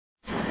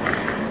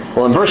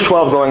Well, in verse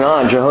 12 going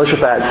on,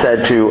 Jehoshaphat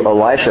said to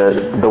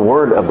Elisha, the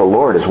word of the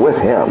Lord is with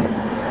him.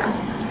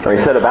 Or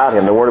he said about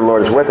him, the word of the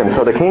Lord is with him.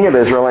 So the king of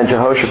Israel and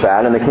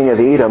Jehoshaphat and the king of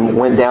Edom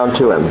went down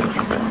to him.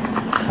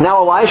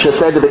 Now Elisha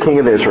said to the king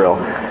of Israel,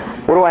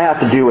 what do I have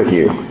to do with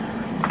you?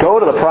 Go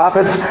to the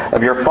prophets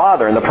of your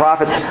father and the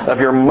prophets of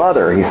your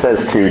mother, he says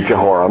to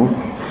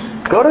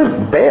Jehoram. Go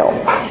to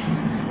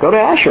Baal. Go to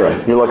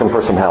Asherah. You're looking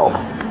for some help.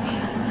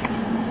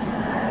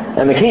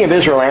 And the king of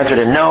Israel answered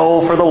him,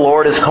 no, for the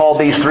Lord has called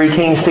these three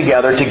kings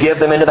together to give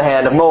them into the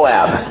hand of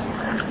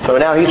Moab. So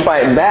now he's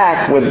fighting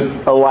back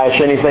with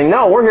Elisha, and he's saying,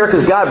 no, we're here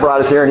because God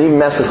brought us here and he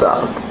messed us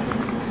up.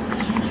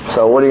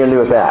 So what are you going to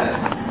do with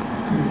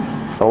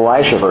that?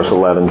 Elisha, verse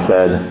 11,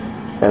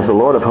 said, as the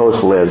Lord of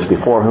hosts lives,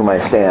 before whom I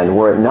stand,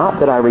 were it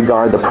not that I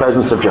regard the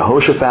presence of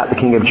Jehoshaphat, the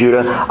king of Judah,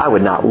 I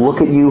would not look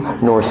at you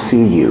nor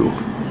see you.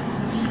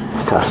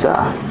 It's tough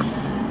stuff.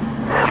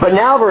 But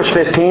now, verse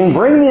 15,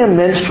 bring me a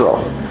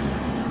minstrel.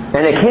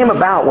 And it came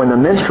about when the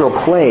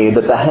minstrel played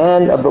that the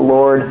hand of the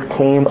Lord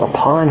came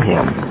upon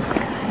him.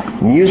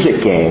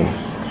 Music game.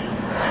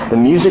 The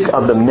music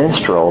of the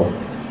minstrel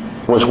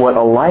was what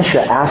Elisha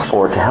asked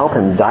for to help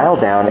him dial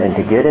down and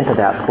to get into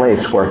that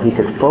place where he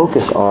could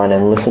focus on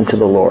and listen to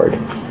the Lord.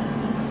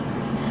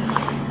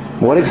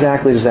 What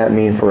exactly does that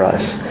mean for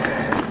us?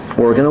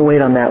 We're going to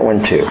wait on that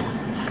one too.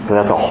 So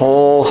that's a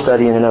whole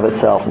study in and of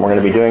itself. And we're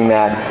going to be doing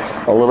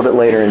that a little bit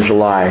later in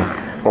July.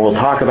 Where we'll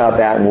talk about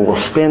that and we'll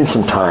spend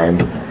some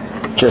time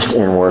just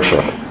in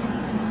worship.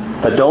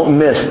 But don't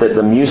miss that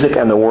the music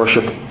and the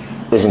worship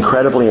is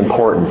incredibly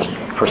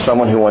important for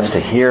someone who wants to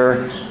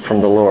hear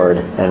from the Lord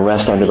and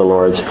rest under the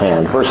Lord's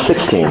hand. Verse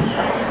 16.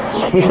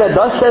 He said,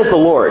 thus says the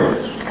Lord,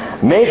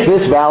 make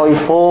this valley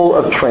full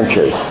of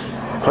trenches.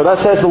 For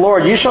thus says the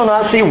Lord, you shall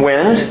not see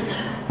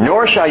wind,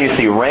 nor shall you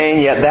see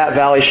rain, yet that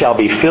valley shall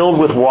be filled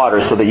with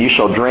water, so that you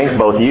shall drink,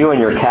 both you and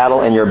your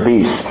cattle and your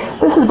beasts.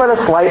 This is but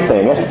a slight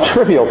thing, a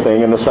trivial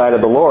thing in the sight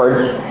of the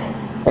Lord.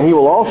 And he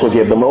will also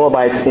give the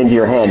Moabites into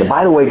your hand. And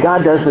by the way,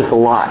 God does this a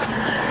lot.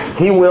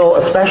 He will,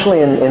 especially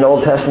in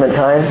Old Testament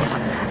times,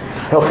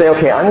 he'll say,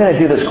 okay, I'm going to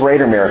do this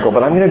greater miracle,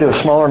 but I'm going to do a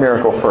smaller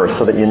miracle first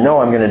so that you know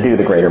I'm going to do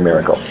the greater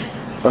miracle.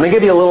 Let me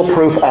give you a little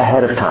proof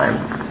ahead of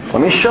time. Let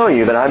me show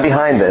you that I'm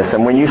behind this.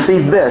 And when you see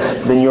this,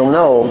 then you'll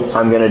know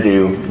I'm going to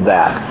do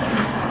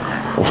that.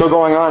 And so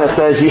going on, it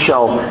says, you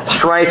shall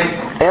strike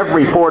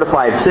every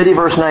fortified city,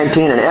 verse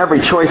 19, and every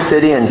choice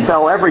city, and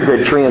fell every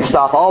good tree, and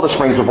stop all the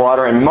springs of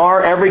water, and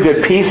mar every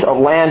good piece of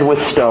land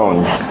with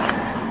stones.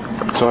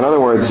 So in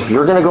other words, if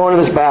you're going to go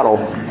into this battle,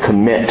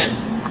 commit.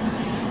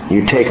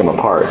 You take them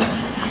apart.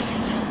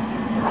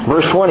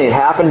 Verse 20, it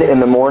happened in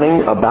the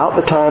morning about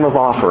the time of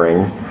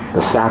offering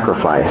the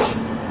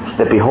sacrifice,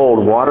 that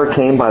behold, water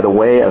came by the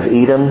way of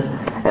Edom,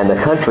 and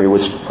the country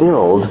was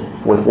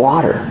filled with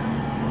water.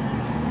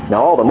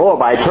 Now all the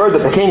Moabites heard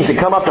that the kings had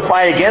come up to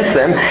fight against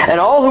them, and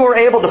all who were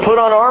able to put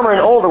on armor and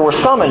older were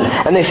summoned,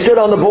 and they stood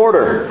on the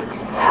border.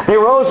 They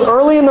rose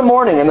early in the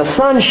morning, and the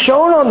sun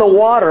shone on the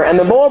water, and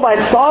the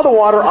Moabites saw the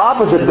water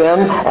opposite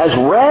them as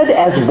red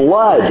as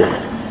blood.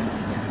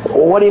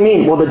 What do you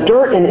mean? Well, the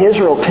dirt in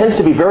Israel tends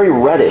to be very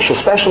reddish,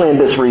 especially in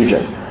this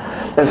region.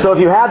 And so if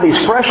you have these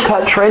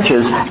fresh-cut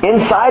trenches,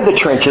 inside the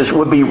trenches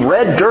would be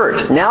red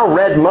dirt, now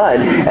red mud,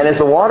 and as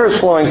the water is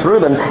flowing through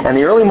them and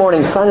the early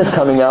morning sun is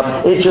coming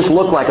up, it just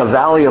looked like a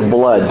valley of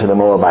blood to the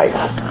Moabites.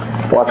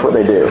 Watch what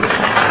they do.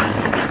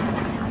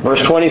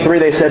 Verse 23,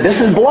 they said, this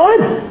is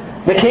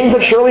blood. The kings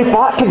have surely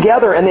fought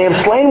together, and they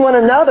have slain one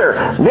another.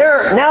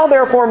 Now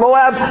therefore,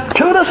 Moab,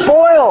 to the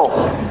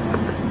spoil!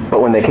 But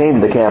when they came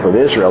to the camp of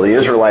Israel, the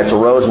Israelites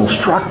arose and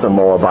struck the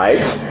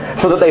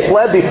Moabites, so that they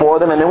fled before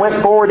them, and they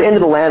went forward into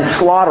the land,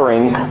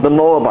 slaughtering the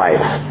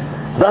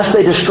Moabites. Thus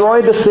they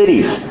destroyed the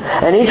cities,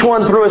 and each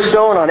one threw a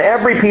stone on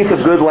every piece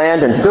of good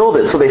land and filled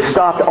it. So they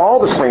stopped all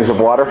the springs of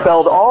water,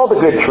 felled all the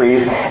good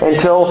trees,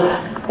 until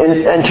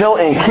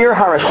in Kir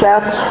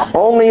Hareseth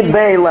only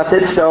they left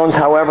its stones.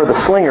 However,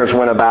 the slingers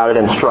went about it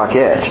and struck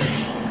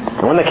it.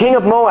 When the king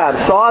of Moab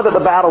saw that the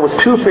battle was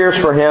too fierce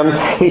for him,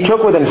 he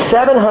took with him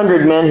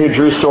 700 men who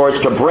drew swords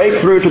to break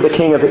through to the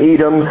king of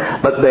Edom,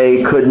 but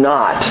they could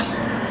not.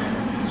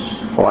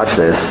 Watch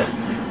this.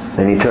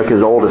 Then he took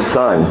his oldest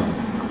son,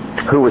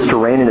 who was to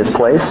reign in his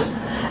place,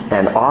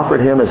 and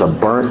offered him as a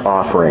burnt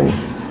offering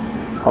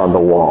on the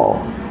wall.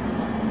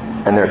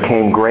 And there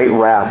came great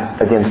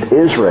wrath against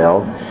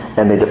Israel,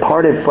 and they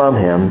departed from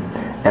him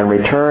and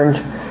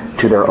returned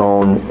to their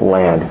own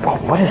land.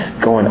 What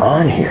is going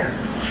on here?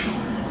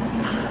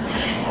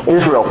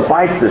 Israel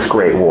fights this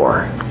great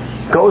war,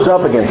 goes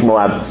up against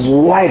Moab,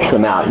 wipes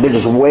them out. They're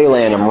just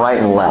waylaying them right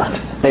and left.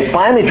 They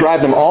finally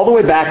drive them all the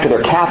way back to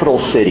their capital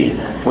city,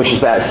 which is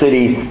that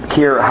city,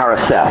 Kir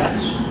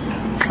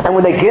Hareseth. And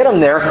when they get them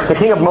there, the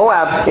king of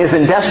Moab is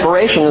in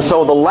desperation, and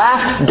so the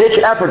last-ditch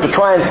effort to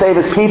try and save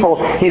his people,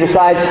 he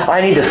decides,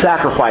 I need to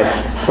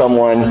sacrifice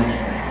someone.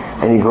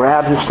 And he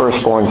grabs his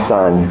firstborn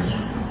son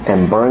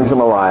and burns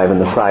him alive in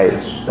the sight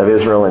of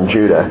Israel and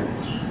Judah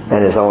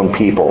and his own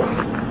people.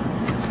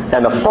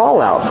 And the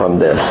fallout from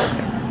this,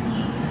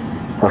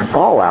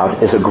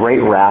 is a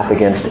great wrath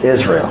against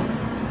Israel.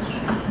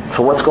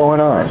 So what's going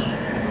on?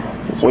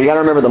 Well, you got to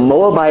remember the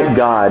Moabite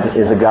god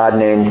is a god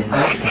named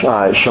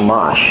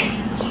Shamash.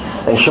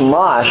 And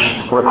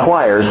Shamash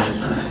requires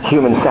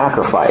human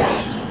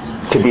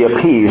sacrifice to be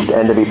appeased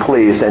and to be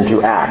pleased and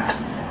to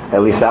act.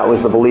 At least that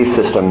was the belief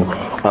system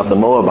of the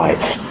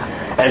Moabites.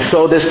 And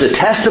so this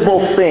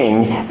detestable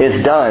thing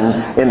is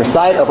done in the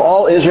sight of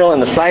all Israel, in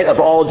the sight of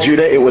all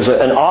Judah. It was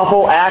an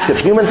awful act of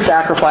human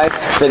sacrifice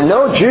that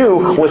no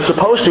Jew was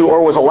supposed to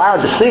or was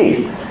allowed to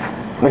see.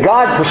 And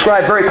God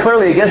prescribed very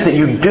clearly against it.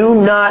 You do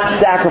not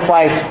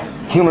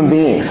sacrifice human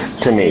beings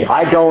to me.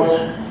 I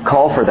don't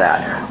call for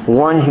that.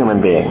 One human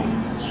being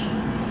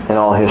in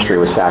all history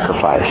was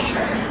sacrificed,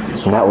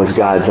 and that was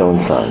God's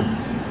own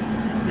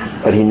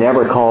Son. But He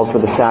never called for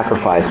the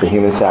sacrifice, the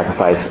human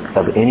sacrifice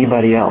of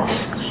anybody else.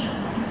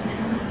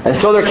 And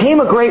so there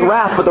came a great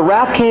wrath, but the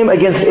wrath came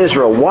against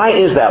Israel. Why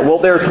is that? Well,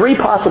 there are three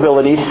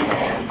possibilities.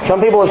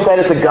 Some people have said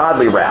it's a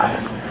godly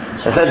wrath.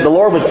 They said the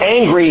Lord was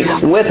angry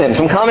with him.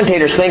 Some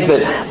commentators think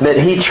that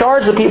He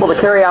charged the people to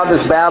carry out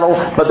this battle,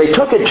 but they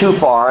took it too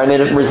far, and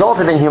it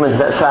resulted in human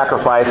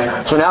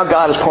sacrifice. So now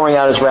God is pouring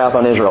out His wrath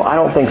on Israel. I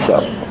don't think so.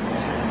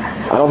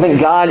 I don't think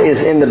God is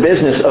in the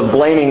business of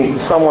blaming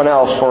someone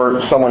else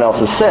for someone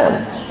else's sin.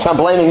 It's not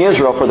blaming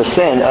Israel for the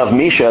sin of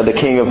Mesha, the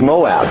king of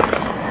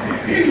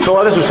Moab. So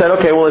others have said,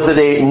 okay, well, is it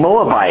a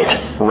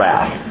Moabite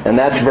wrath? And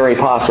that's very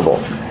possible.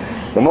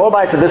 The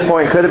Moabites at this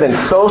point could have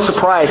been so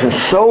surprised and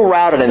so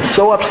routed and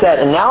so upset,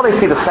 and now they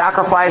see the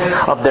sacrifice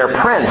of their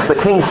prince, the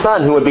king's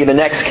son, who would be the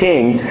next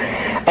king.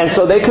 And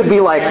so they could be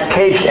like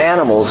caged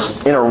animals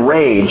in a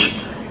rage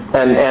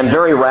and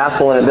very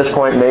wrathful. And at this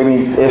point,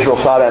 maybe Israel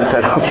saw that and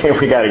said, okay,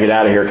 we got to get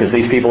out of here, because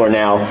these people are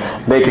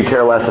now, they could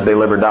care less if they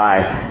live or die,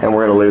 and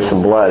we're going to lose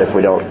some blood if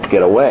we don't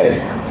get away.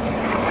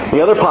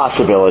 The other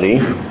possibility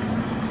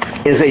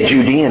is a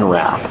Judean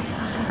wrath.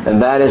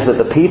 And that is that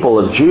the people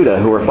of Judah,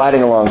 who were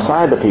fighting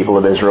alongside the people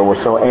of Israel,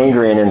 were so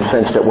angry and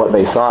incensed at what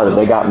they saw that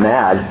they got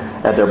mad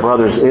at their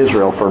brothers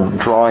Israel for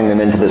drawing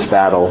them into this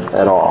battle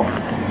at all.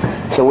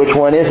 So which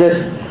one is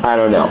it? I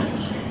don't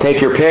know.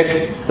 Take your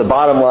pick. The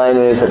bottom line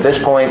is, at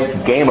this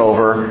point, game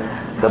over.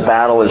 The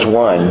battle is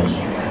won.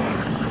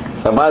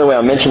 Now, by the way,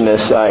 I'll mention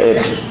this.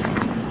 It's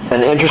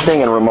an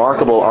interesting and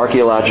remarkable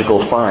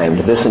archaeological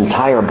find. This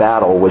entire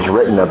battle was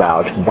written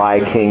about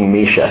by King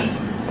Mesha.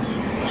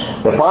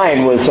 The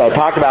find was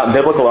talked about in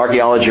Biblical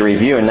Archaeology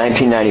Review in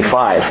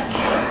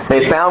 1995.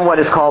 They found what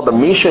is called the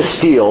Mesha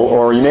stele,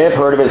 or you may have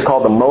heard of it, it's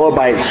called the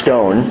Moabite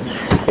stone.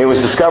 It was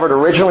discovered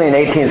originally in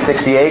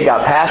 1868,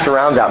 got passed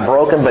around, got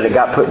broken, but it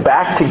got put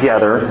back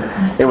together.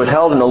 It was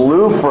held in the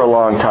Louvre for a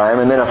long time,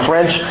 and then a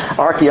French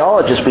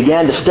archaeologist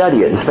began to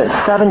study it and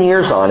spent 7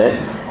 years on it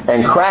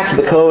and cracked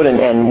the code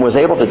and was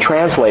able to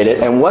translate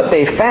it. And what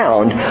they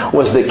found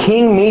was that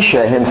King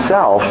Mesha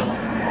himself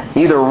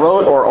either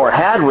wrote or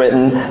had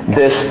written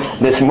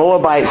this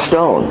Moabite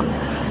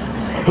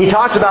stone. He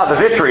talks about the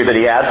victory that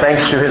he had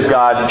thanks to his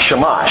god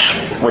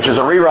Shamash, which is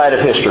a rewrite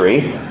of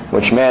history,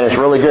 which man is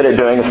really good at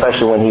doing,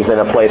 especially when he's in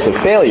a place of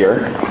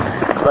failure.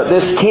 But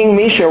this King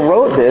Mesha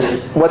wrote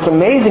this. What's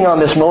amazing on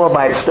this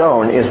Moabite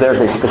stone is there's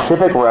a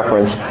specific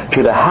reference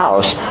to the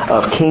house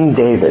of King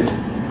David,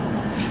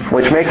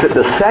 which makes it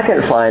the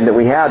second find that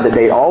we have that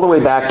date all the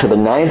way back to the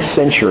 9th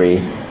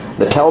century.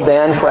 The Tel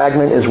Dan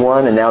fragment is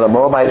one, and now the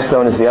Moabite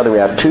stone is the other. We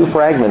have two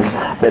fragments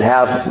that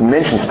have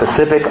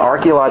specific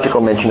archaeological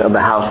mention of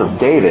the house of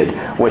David,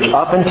 which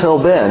up until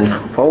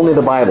then, only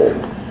the Bible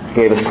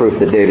gave us proof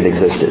that David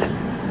existed.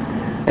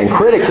 And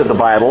critics of the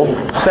Bible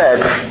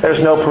said,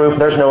 there's no proof,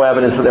 there's no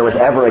evidence that there was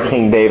ever a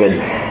King David.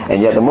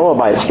 And yet the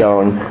Moabite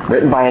stone,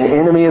 written by an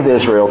enemy of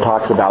Israel,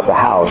 talks about the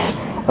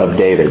house of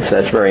David. So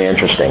that's very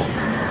interesting.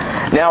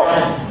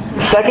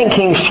 Now, 2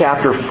 Kings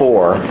chapter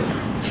 4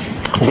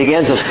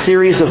 begins a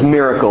series of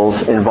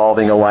miracles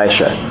involving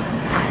Elisha.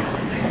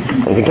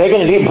 You can take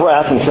in a deep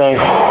breath and say,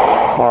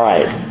 all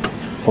right,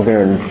 we're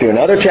going to do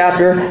another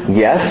chapter.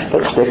 Yes,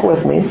 but stick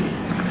with me.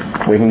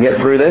 We can get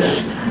through this.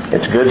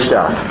 It's good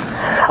stuff.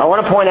 I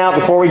want to point out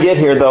before we get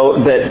here,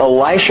 though, that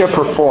Elisha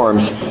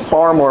performs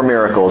far more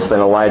miracles than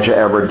Elijah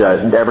ever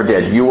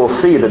did. You will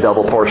see the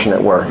double portion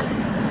at work.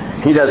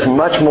 He does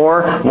much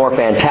more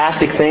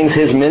fantastic things.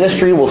 His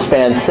ministry will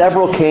span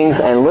several kings,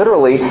 and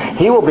literally,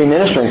 he will be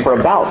ministering for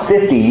about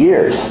 50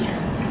 years.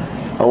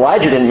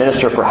 Elijah didn't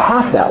minister for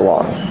half that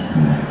long.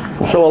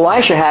 So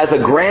Elisha has a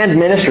grand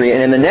ministry,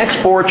 and in the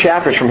next 4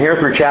 chapters, from here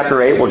through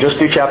chapter 8, we'll just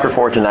do chapter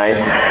 4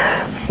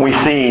 tonight, we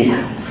see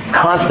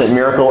constant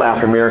miracle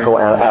after miracle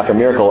after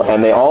miracle,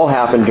 and they all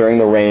happen during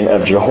the reign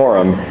of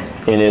Jehoram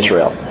in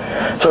Israel.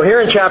 So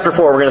here in chapter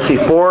 4, we're going to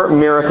see 4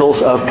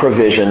 miracles of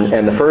provision,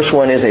 and the first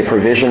one is a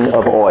provision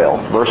of oil.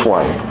 Verse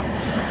 1.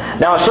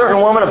 Now a certain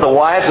woman of the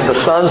wives of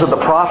the sons of the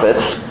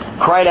prophets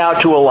cried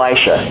out to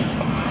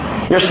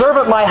Elisha, "Your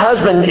servant my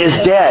husband is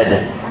dead,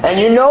 and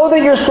you know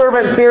that your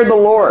servant feared the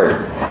Lord,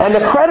 and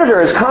the creditor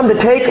has come to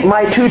take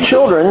my 2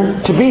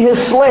 children to be his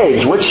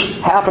slaves," which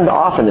happened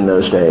often in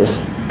those days.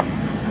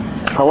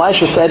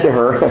 Elisha said to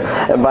her,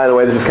 and by the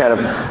way, this is kind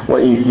of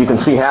what you can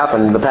see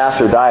happen. The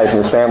pastor dies and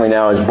his family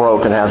now is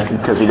broke and has,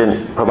 because he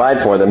didn't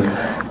provide for them.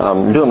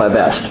 I'm doing my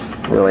best,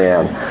 really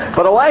am.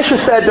 But Elisha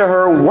said to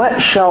her,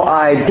 "What shall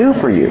I do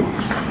for you?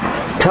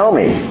 Tell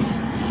me,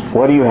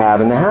 what do you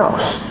have in the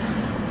house?"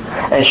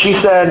 And she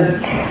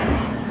said,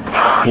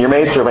 "Your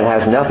maidservant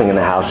has nothing in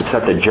the house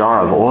except a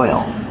jar of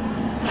oil."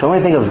 It's the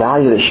only thing of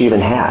value that she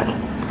even had.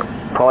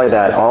 Probably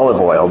that olive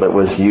oil that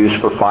was used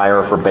for fire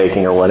or for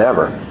baking or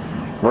whatever.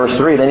 Verse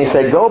 3, then he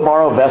said, "Go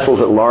borrow vessels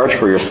at large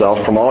for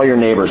yourself from all your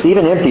neighbors,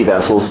 even empty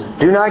vessels.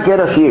 Do not get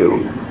a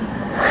few.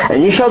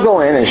 And you shall go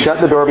in and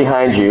shut the door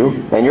behind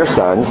you and your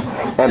sons,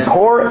 and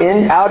pour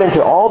out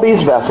into all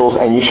these vessels,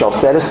 and you shall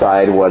set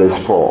aside what is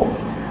full."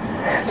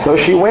 So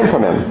she went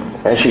from him,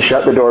 and she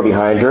shut the door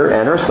behind her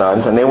and her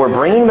sons, and they were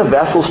bringing the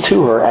vessels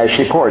to her as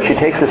she poured. She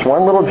takes this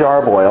one little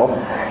jar of oil.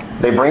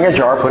 They bring a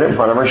jar, put it in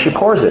front of her, she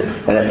pours it,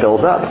 and it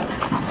fills up.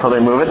 So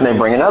they move it, and they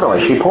bring another one.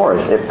 She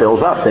pours. It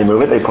fills up. They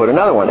move it, they put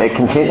another one. It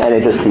continues, and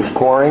it just keeps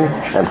pouring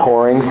and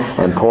pouring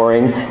and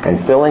pouring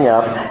and filling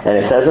up. And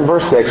it says in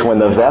verse 6, when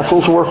the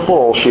vessels were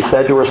full, she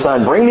said to her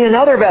son, "Bring me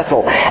another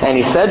vessel." And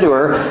he said to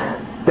her,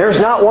 "There's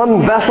not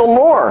one vessel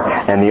more."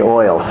 And the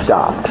oil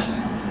stopped.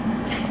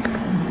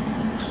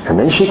 And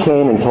then she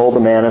came and told the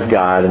man of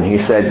God, and he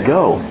said,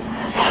 "Go,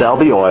 sell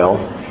the oil,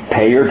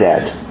 pay your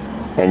debt,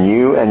 and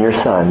you and your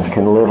sons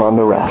can live on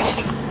the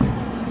rest."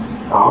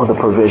 Oh, the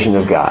provision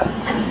of God.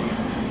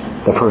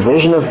 The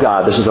provision of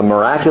God. This is a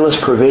miraculous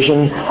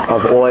provision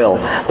of oil.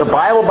 The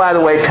Bible, by the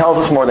way, tells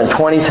us more than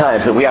 20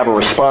 times that we have a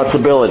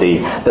responsibility,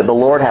 that the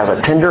Lord has a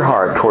tender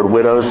heart toward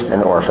widows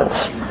and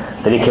orphans,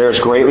 that He cares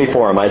greatly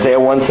for them. Isaiah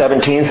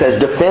 1:17 says,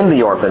 "Defend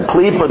the orphan,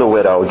 plead for the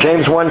widow."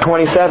 James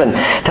 1:27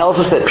 tells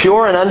us that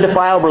pure and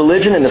undefiled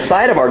religion in the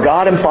sight of our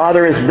God and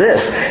Father is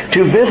this,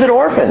 to visit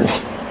orphans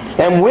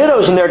and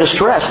widows in their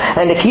distress,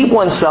 and to keep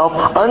oneself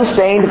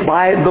unstained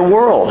by the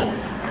world.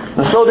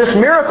 And so this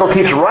miracle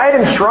keeps right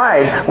in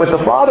stride with the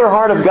Father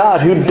heart of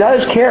God, who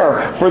does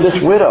care for this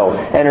widow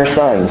and her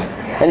sons.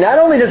 And not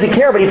only does He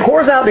care, but He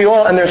pours out the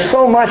oil, and there's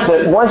so much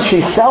that once she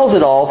sells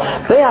it all,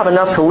 they have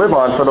enough to live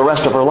on for the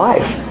rest of her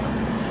life.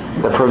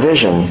 The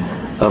provision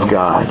of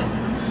God.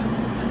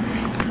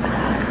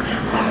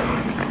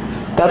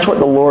 That's what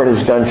the Lord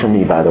has done for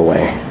me, by the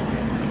way.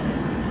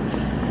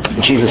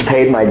 Jesus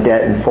paid my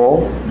debt in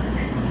full,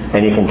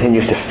 and He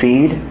continues to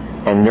feed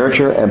and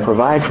nurture and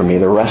provide for me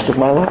the rest of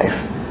my life.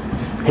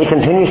 He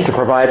continues to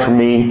provide for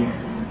me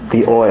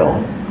the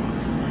oil.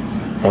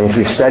 And if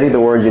you've studied the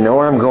Word, you know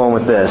where I'm going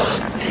with this.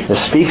 It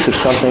speaks of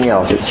something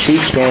else. It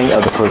speaks, gang,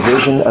 of the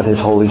provision of His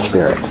Holy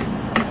Spirit.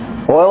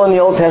 Oil in the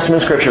Old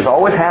Testament Scriptures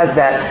always has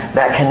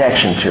that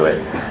connection to it.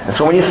 And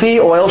so when you see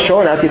oil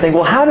showing up, you think,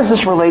 well, how does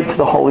this relate to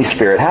the Holy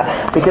Spirit?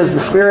 Because the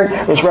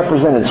Spirit is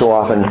represented so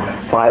often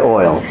by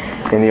oil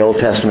in the Old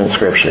Testament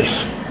Scriptures.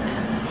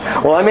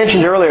 Well, I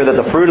mentioned earlier that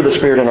the fruit of the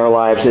Spirit in our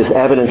lives is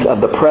evidence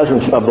of the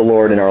presence of the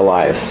Lord in our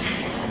lives.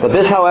 But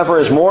this, however,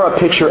 is more a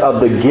picture of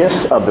the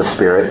gifts of the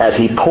Spirit as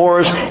He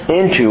pours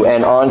into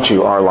and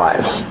onto our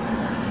lives.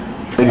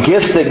 The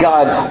gifts that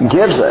God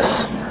gives us,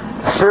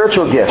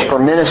 spiritual gifts for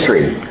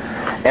ministry,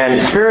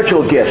 and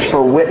spiritual gifts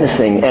for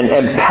witnessing,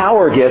 and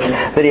power gifts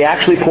that He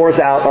actually pours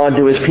out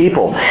onto His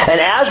people. And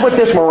as with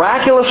this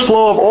miraculous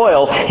flow of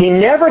oil, He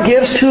never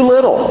gives too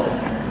little.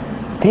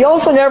 He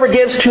also never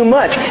gives too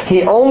much.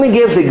 He only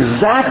gives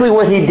exactly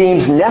what He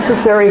deems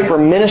necessary for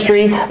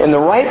ministry in the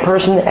right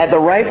person, at the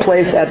right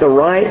place, at the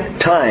right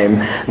time.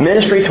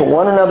 Ministry to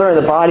one another in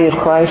the body of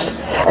Christ,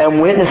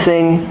 and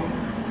witnessing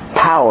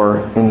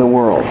power in the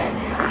world.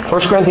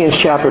 1 Corinthians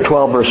chapter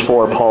 12, verse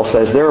 4, Paul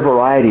says, "There are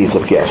varieties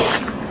of gifts,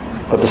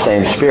 but the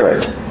same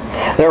Spirit.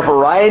 There are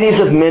varieties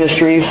of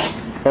ministries,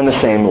 and the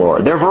same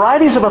Lord. There are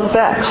varieties of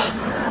effects,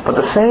 but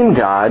the same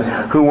God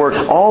who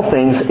works all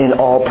things in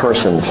all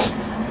persons.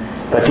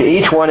 But to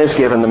each one is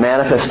given the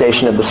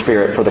manifestation of the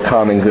Spirit for the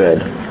common good."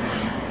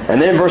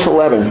 And then in verse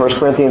 11, 1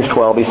 Corinthians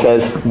 12, he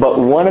says, "But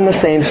one and the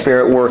same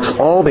Spirit works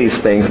all these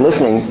things,"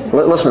 listen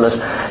to this,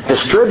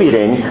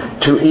 "distributing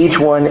to each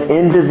one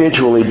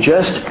individually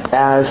just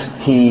as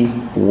He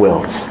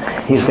wills."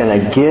 He's going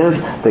to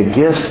give the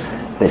gifts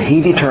that He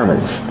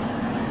determines.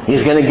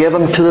 He's going to give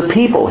them to the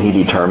people He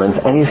determines,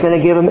 and He's going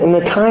to give them in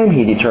the time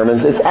He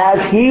determines. It's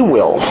as He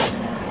wills,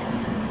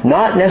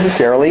 not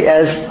necessarily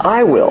as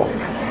I will.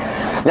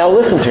 Now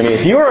listen to me.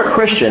 If you are a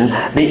Christian,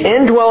 the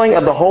indwelling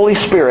of the Holy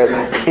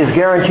Spirit is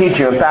guaranteed to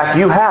you. In fact,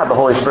 you have the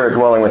Holy Spirit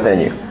dwelling within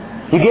you.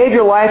 You gave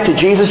your life to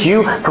Jesus.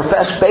 You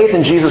profess faith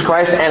in Jesus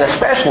Christ. And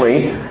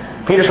especially,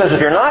 Peter says,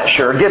 if you're not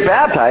sure, get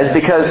baptized,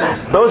 because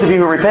those of you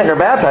who repent and are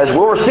baptized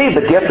will receive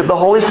the gift of the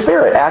Holy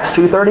Spirit. Acts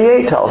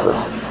 2:38 tells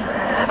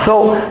us.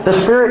 So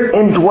the Spirit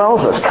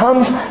indwells us,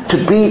 comes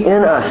to be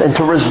in us and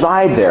to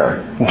reside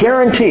there.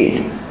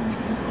 Guaranteed.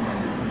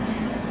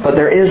 But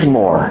there is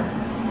more.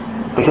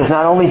 Because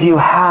not only do you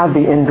have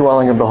the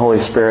indwelling of the Holy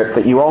Spirit,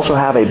 but you also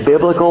have a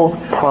biblical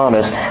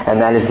promise, and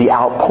that is the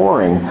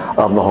outpouring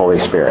of the Holy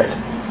Spirit.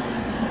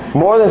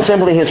 More than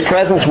simply His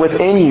presence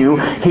within you,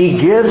 He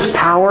gives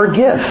power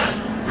gifts.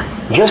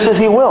 just as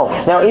He will.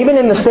 Now, even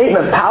in the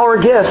statement,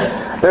 power gifts,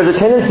 there's a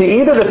tendency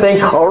either to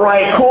think, all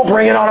right, cool,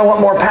 bring it on, I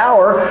want more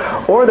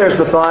power, or there's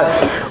the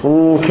thought,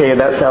 okay,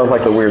 that sounds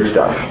like the weird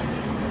stuff.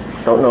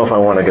 Don't know if I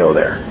want to go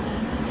there.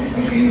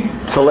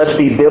 So let's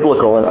be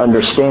biblical and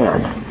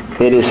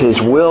understand. It is His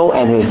will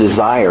and His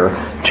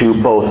desire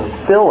to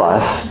both fill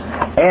us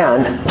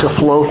and to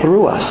flow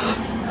through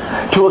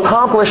us. To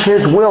accomplish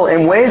His will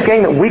in ways,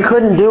 gang, that we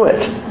couldn't do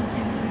it.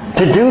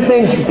 To do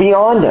things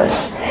beyond us.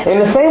 In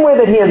the same way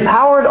that He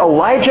empowered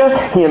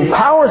Elijah, He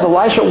empowers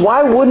Elisha.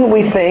 Why wouldn't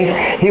we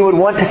think He would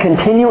want to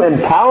continue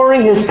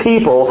empowering His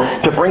people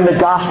to bring the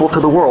gospel to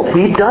the world?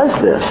 He does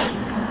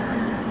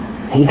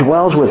this. He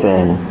dwells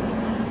within.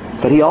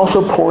 But He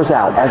also pours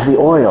out as the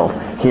oil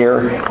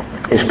here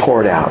is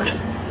poured out.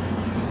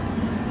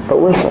 But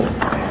listen,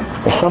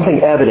 there's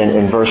something evident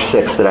in verse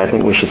 6 that I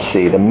think we should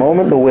see. The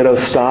moment the widow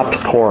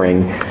stopped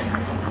pouring,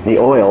 the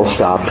oil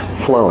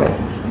stopped flowing.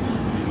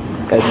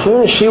 As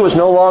soon as she was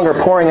no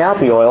longer pouring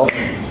out the oil,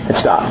 it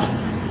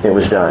stopped. It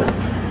was done.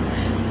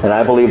 And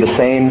I believe the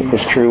same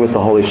is true with the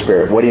Holy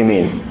Spirit. What do you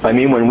mean? I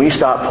mean when we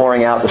stop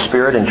pouring out the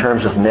Spirit in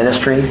terms of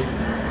ministry,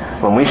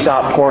 when we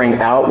stop pouring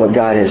out what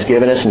God has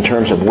given us in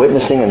terms of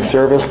witnessing and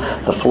service,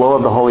 the flow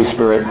of the Holy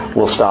Spirit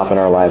will stop in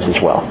our lives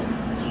as well.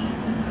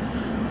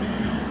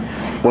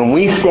 When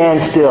we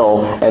stand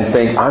still and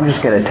think, I'm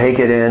just going to take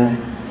it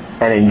in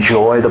and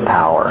enjoy the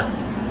power,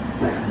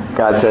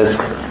 God says,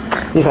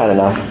 you've had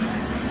enough.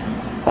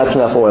 That's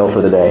enough oil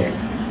for the day.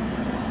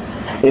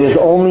 It is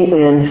only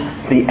in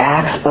the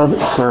acts of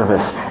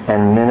service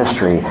and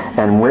ministry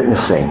and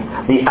witnessing,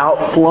 the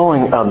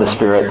outflowing of the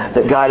Spirit,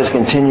 that God is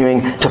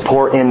continuing to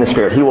pour in the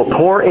Spirit. He will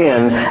pour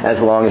in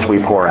as long as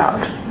we pour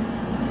out.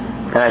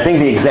 And I think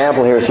the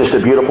example here is just a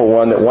beautiful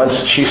one, that once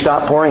she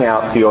stopped pouring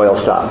out, the oil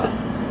stopped.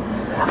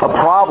 A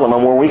problem,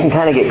 and where we can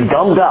kind of get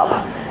gummed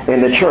up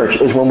in the church,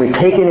 is when we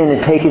take it in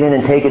and take it in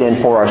and take it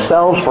in for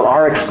ourselves, for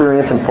our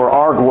experience, and for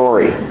our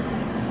glory.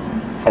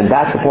 And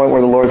that's the point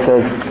where the Lord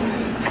says,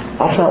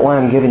 that's not why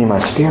I'm giving you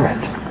my Spirit.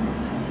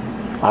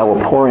 I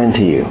will pour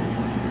into you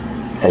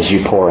as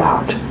you pour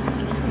out.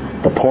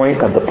 The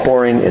point of the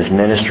pouring is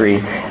ministry.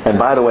 And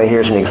by the way,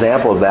 here's an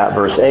example of that,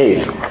 verse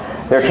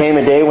 8. There came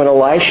a day when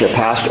Elisha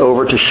passed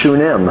over to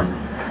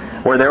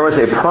Shunem, where there was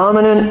a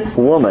prominent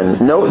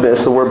woman. Note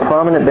this, the word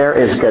prominent there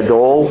is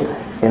gadol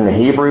in the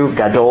Hebrew.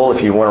 Gadol,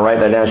 if you want to write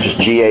that down, it's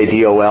just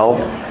G-A-D-O-L.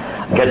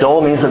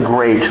 Gadol means a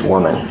great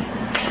woman.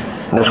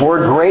 And this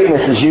word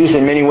greatness is used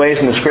in many ways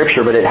in the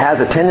Scripture, but it has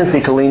a tendency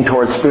to lean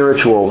towards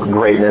spiritual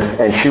greatness,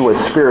 and she was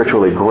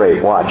spiritually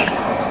great. Watch.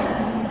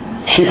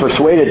 She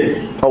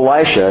persuaded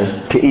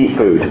Elisha to eat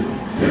food.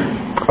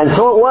 And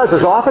so it was,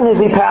 as often as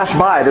he passed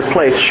by this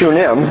place,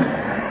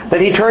 Shunem,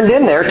 that he turned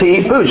in there to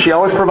eat food. She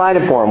always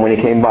provided for him when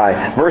he came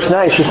by. Verse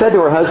 9, she said to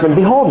her husband,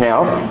 behold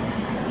now,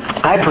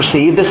 I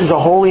perceive this is a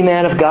holy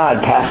man of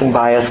God passing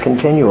by us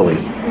continually.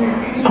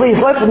 Please,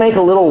 let's make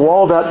a little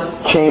walled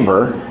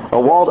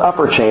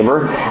upper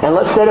chamber, and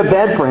let's set a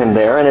bed for him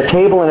there, and a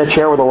table and a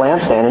chair with a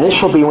lampstand, and it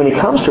shall be when he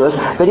comes to us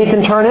that he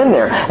can turn in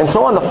there. And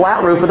so on the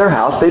flat roof of their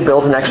house, they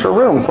built an extra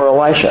room for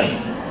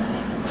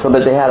Elisha, so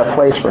that they had a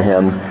place for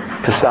him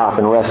to stop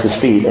and rest his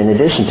feet in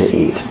addition to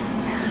eat.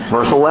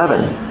 Verse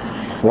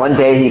 11, one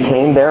day he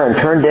came there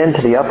and turned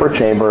into the upper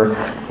chamber,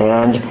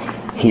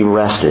 and he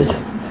rested.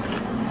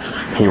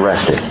 He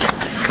rested.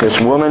 This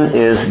woman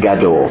is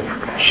Gadol.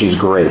 She's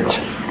great.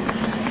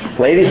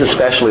 Ladies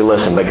especially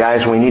listen, but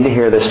guys, we need to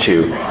hear this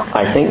too.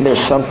 I think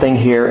there's something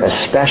here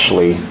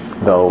especially,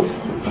 though,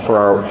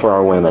 for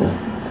our women.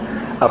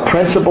 A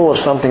principle of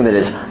something that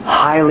is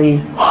highly,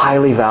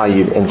 highly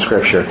valued in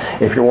Scripture.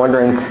 If you're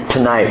wondering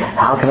tonight,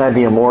 how can I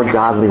be a more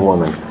godly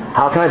woman?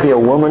 How can I be a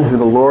woman who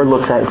the Lord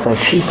looks at and says,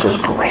 she's just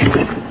great.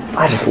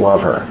 I just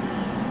love her.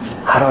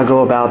 How do I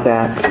go about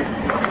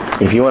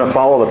that? If you want to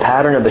follow the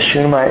pattern of the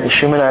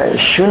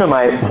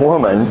Shunammite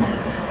woman,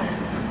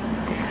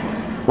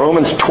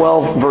 Romans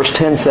 12 verse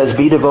 10 says,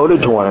 be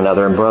devoted to one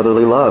another in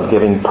brotherly love,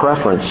 giving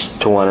preference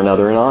to one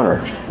another in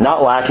honor,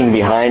 not lacking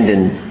behind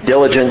in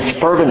diligence,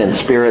 fervent in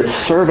spirit,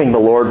 serving the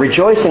Lord,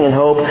 rejoicing in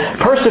hope,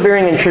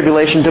 persevering in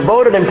tribulation,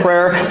 devoted in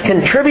prayer,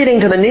 contributing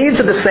to the needs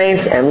of the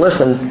saints, and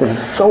listen, this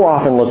is so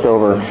often looked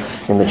over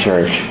in the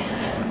church,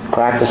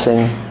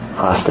 practicing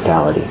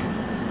hospitality.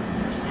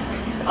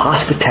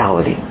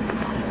 Hospitality.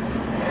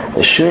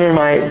 The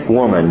Shunammite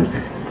woman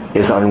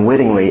is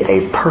unwittingly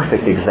a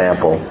perfect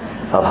example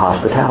of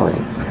hospitality,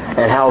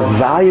 and how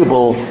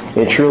valuable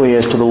it truly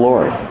is to the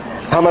Lord.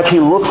 How much He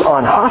looks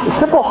on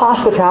simple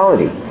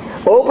hospitality,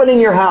 opening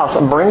your house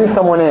and bringing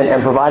someone in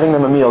and providing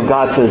them a meal.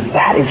 God says,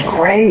 that is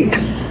great.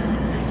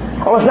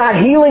 Oh, it's not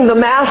healing the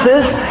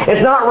masses.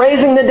 It's not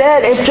raising the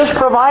dead. It's just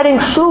providing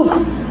soup.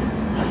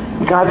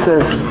 God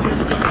says,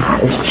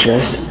 that is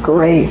just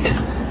great.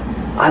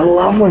 I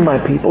love when my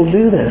people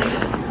do this.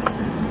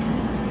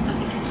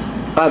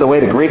 By the way,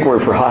 the Greek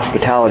word for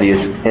hospitality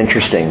is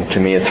interesting to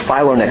me. It's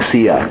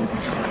philonexia.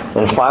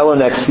 And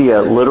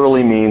philonexia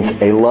literally means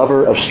a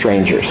lover of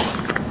strangers.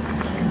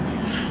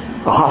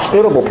 A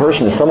hospitable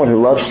person is someone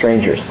who loves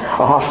strangers.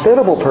 A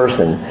hospitable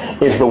person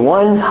is the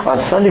one on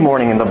Sunday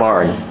morning in the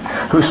barn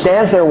who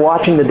stands there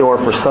watching the door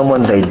for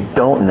someone they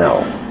don't know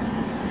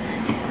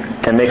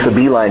and makes a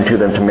beeline to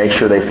them to make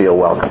sure they feel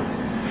welcome.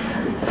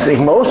 See,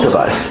 most of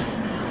us,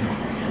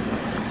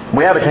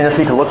 we have a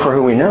tendency to look for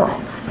who we know.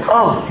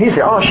 Oh, he's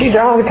there. Oh, she's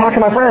there. Oh, let me talk to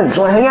my friends.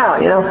 Want to hang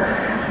out,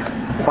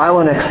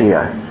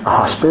 Philonexia, a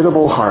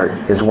hospitable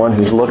heart, is one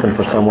who's looking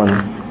for someone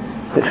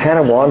that's kind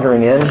of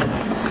wandering in.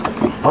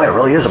 Boy, it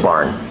really is a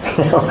barn.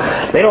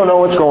 They don't know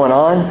what's going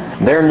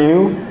on. They're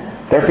new.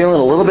 They're feeling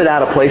a little bit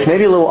out of place,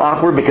 maybe a little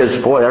awkward because,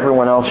 boy,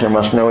 everyone else here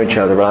must know each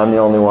other, but I'm the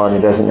only one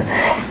who doesn't.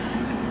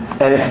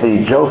 And it's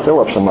the Joe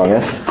Phillips among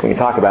us. We can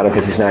talk about him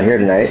because he's not here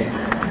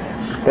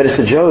tonight. But it's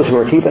the Joes who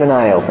are keeping an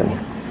eye open.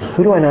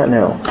 Who do I not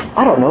know?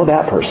 I don't know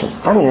that person.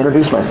 I'm going to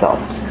introduce myself.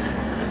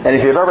 And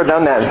if you've ever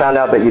done that and found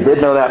out that you did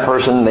know that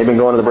person, they've been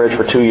going to the bridge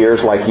for 2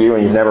 years like you,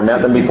 and you've never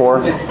met them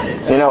before,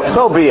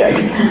 so be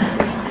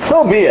it.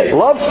 So be it.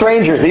 Love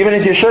strangers, even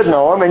if you should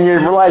know them and you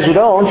realize you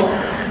don't.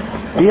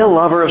 Be a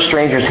lover of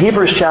strangers.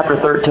 Hebrews chapter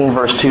 13,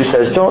 verse 2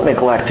 says, don't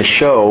neglect to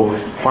show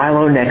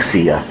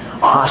philonexia,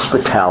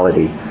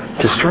 hospitality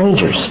to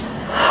strangers.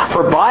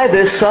 For by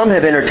this some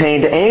have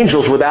entertained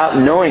angels without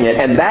knowing it.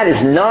 And that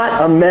is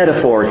not a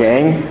metaphor,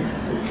 gang.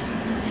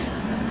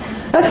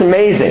 That's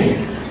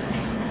amazing.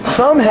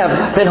 Some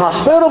have been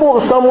hospitable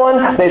to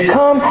someone, they've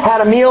come,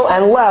 had a meal,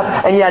 and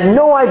left, and you had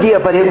no idea,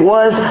 but it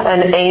was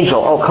an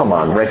angel. Oh, come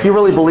on, Rick. You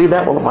really believe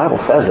that? Well, the Bible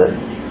says it.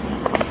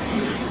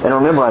 And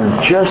remember,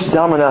 I'm just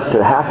dumb enough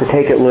to have to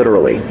take it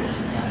literally.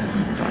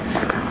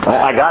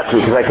 I got to,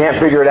 because I can't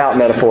figure it out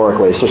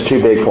metaphorically. It's just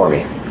too big for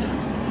me.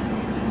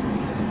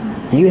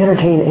 You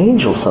entertain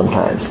angels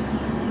sometimes.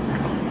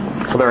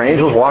 So there are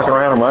angels walking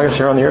around among us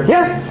here on the earth?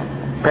 Yeah,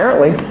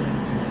 apparently.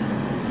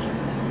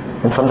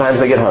 And sometimes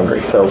they get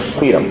hungry, so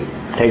feed them.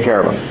 Take care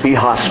of them. Be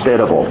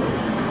hospitable.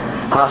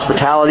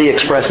 Hospitality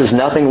expresses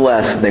nothing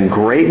less than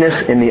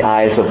greatness in the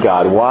eyes of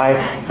God.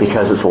 Why?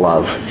 Because it's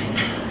love.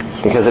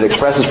 Because it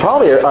expresses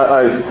probably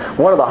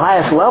one of the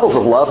highest levels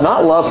of love.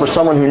 Not love for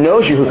someone who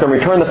knows you, who can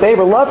return the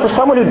favor. Love for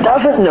someone who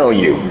doesn't know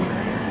you.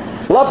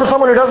 Love for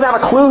someone who doesn't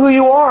have a clue who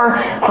you are.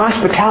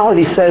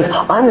 Hospitality says,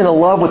 I'm going to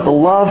love with the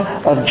love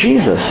of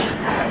Jesus.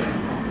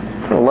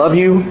 I'm going to love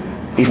you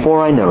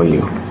before I know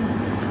you.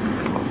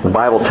 The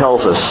Bible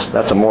tells us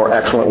that's a more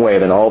excellent way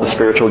than all the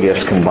spiritual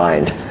gifts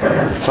combined.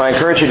 So I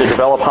encourage you to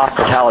develop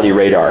hospitality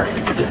radar.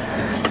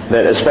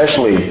 That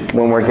especially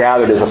when we're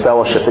gathered as a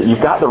fellowship, that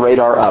you've got the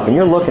radar up and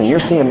you're looking, you're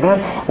seeing,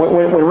 man,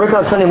 when Rick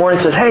on Sunday morning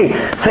says, hey,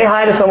 say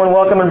hi to someone,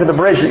 welcome them to the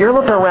bridge, that you're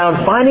looking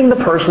around finding the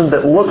person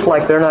that looks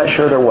like they're not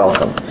sure they're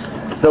welcome.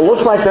 That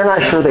looks like they're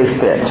not sure they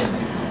fit.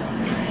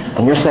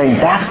 And you're saying,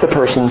 that's the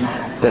person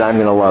that I'm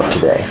going to love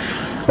today.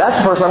 That's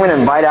the person I'm going to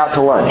invite out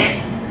to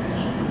lunch.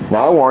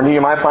 Now, I warn you,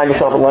 you might find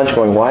yourself at lunch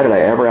going, why did I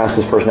ever ask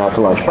this person out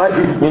to lunch? But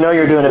you know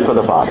you're doing it for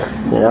the Father.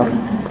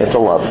 It's a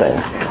love thing.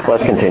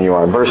 Let's continue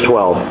on. Verse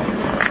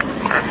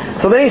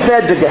 12. So then he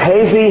said to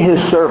Gehazi,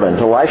 his servant,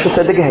 Elisha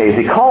said to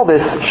Gehazi, call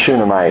this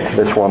Shunammite,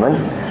 this woman.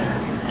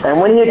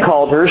 And when he had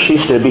called her, she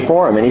stood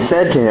before him. And he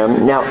said to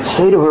him, now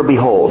say to her,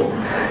 behold,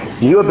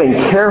 you have been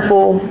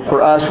careful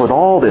for us with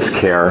all this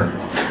care.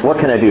 What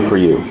can I do for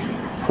you?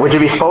 Would you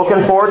be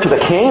spoken for to the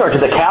king or to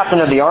the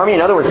captain of the army?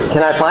 In other words,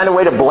 can I find a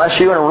way to bless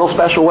you in a real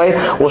special way?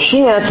 Well,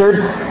 she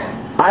answered,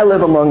 I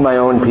live among my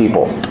own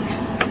people.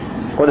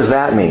 What does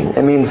that mean?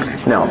 It means,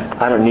 no,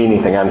 I don't need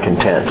anything. I'm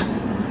content.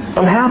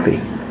 I'm happy.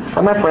 I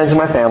have my friends and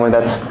my family.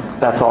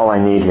 That's all I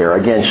need here.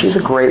 Again, she's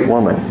a great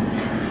woman.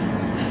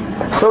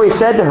 So he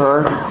said to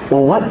her,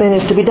 well, what then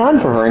is to be done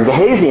for her? And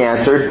Gehazi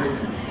answered,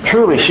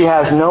 truly, she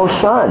has no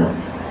son,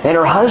 and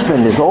her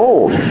husband is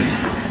old.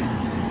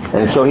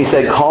 And so he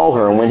said, call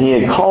her. And when he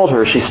had called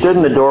her, she stood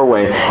in the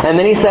doorway. And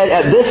then he said,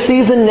 at this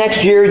season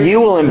next year,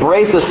 you will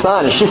embrace a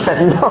son. And she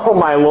said, no,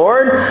 my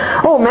Lord.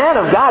 Oh, man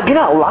of God, do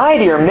not lie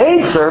to your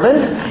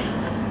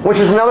maidservant. Which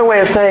is another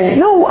way of saying,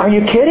 no, are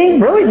you kidding?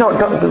 Really? No,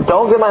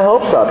 don't get my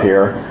hopes up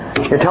here.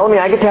 You're telling me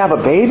I get to have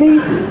a baby?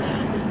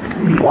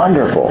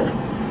 Wonderful.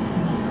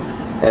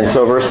 And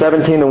so verse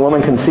 17, the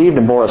woman conceived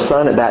and bore a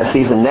son at that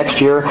season next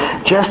year,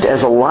 just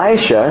as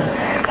Elisha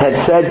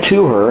had said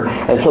to her.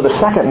 And so the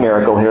second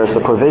miracle here is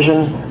the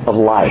provision of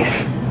life.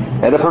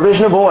 And the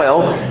provision of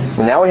oil,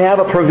 and now we have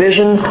a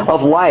provision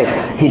of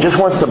life. He just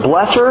wants to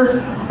bless her,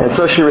 and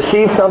so she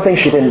receives something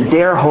she didn't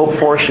dare hope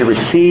for. She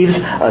receives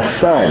a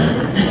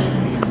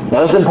son.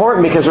 Now this is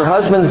important because her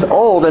husband's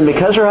old, and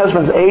because her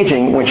husband's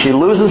aging, when she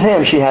loses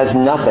him, she has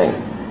nothing.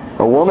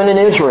 A woman in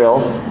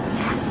Israel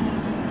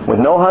with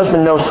no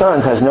husband, no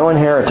sons, has no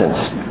inheritance.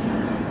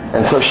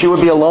 And so she would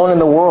be alone in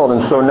the world.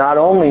 And so not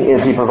only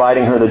is he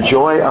providing her the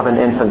joy of an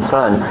infant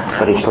son,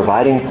 but he's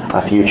providing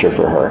a future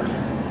for her.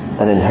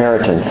 An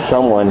inheritance,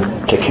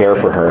 someone to care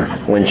for her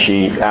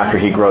after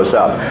he grows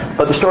up.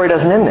 But the story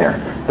doesn't end there.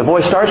 The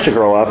boy starts to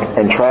grow up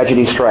and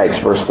tragedy strikes,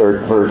 verse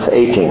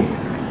 18.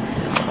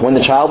 When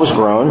the child was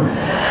grown,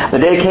 the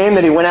day came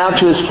that he went out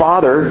to his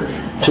father,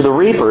 to the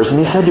reapers, and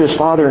he said to his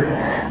father,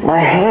 my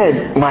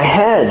head.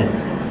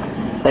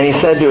 And he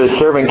said to his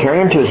servant, carry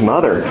him to his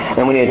mother.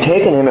 And when he had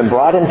taken him and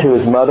brought him to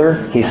his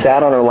mother, he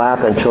sat on her lap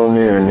until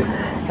noon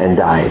and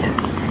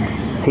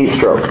died. Heat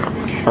stroke,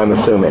 I'm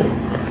assuming.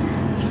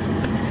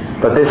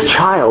 But this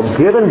child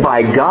given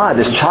by God,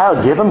 this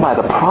child given by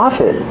the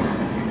prophet,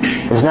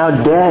 is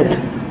now dead.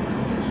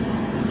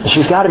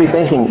 She's got to be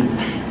thinking,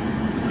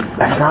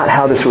 that's not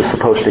how this was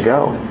supposed to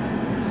go.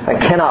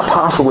 That cannot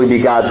possibly be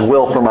God's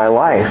will for my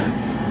life.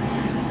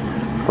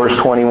 Verse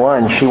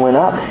 21, she went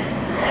up.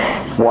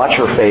 Watch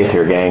her faith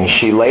here, gang.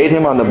 She laid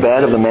him on the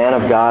bed of the man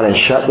of God and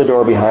shut the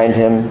door behind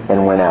him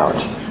and went out.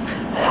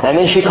 And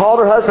then she called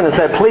her husband and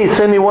said, please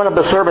send me one of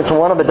the servants and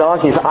one of the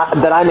donkeys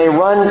that I may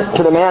run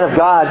to the man of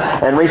God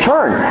and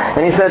return.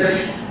 And he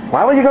said,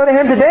 why will you go to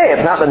him today?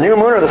 It's not the new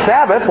moon or the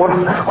Sabbath. What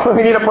do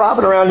we need a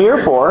prophet around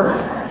here for?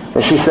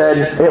 And she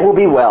said, it will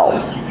be well.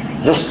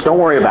 Just don't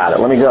worry about it.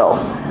 Let me go.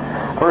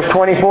 Verse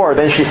 24,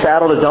 then she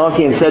saddled a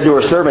donkey and said to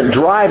her servant,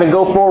 drive and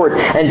go forward,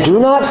 and do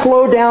not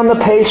slow down the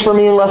pace for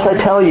me unless I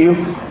tell you.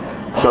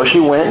 So she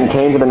went and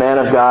came to the man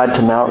of God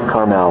to Mount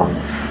Carmel.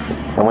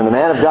 And when the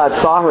man of God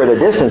saw her at a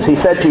distance, he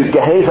said to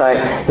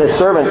Gehazi, his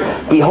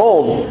servant,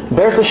 behold,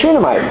 there's the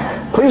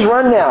Shunammite. Please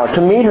run now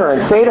to meet her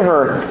and say to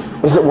her,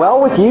 is it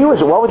well with you?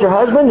 Is it well with your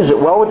husband? Is it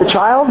well with the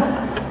child?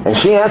 And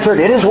she answered,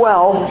 it is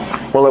well.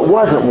 Well, it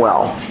wasn't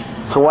well.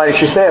 So why did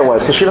she say it was?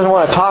 Because she doesn't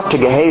want to talk to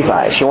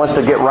Gehazi. She wants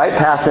to get right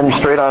past him,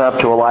 straight on up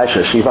to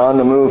Elisha. She's on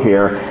the move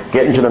here,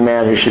 getting to the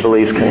man who she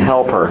believes can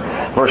help her.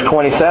 Verse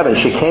 27,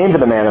 she came to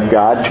the man of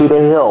God to the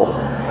hill,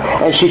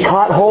 and she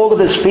caught hold of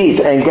his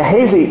feet, and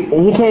Gehazi,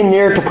 he came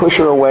near to push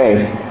her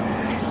away.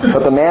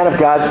 But the man of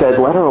God said,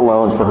 let her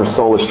alone, for her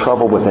soul is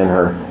troubled within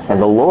her,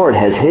 and the Lord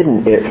has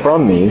hidden it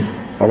from me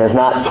and has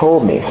not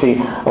told me. See,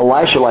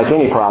 Elisha, like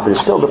any prophet, is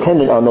still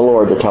dependent on the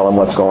Lord to tell him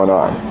what's going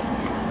on.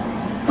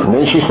 And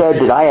then she said,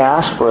 did I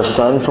ask for a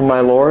son from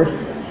my Lord?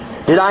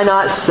 Did I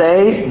not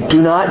say,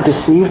 do not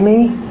deceive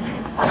me?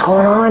 What's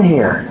going on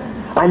here?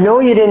 I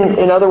know you didn't,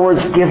 in other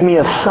words, give me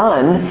a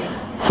son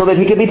so that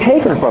he could be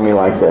taken from me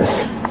like this.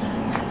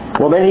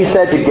 Well, then he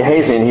said to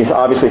Gehazi, and he's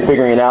obviously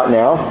figuring it out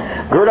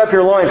now, gird up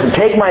your loins and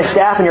take my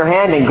staff in your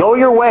hand and go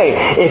your way.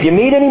 If you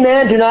meet any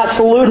man, do not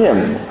salute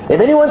him.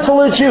 If anyone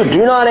salutes you,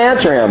 do not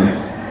answer him.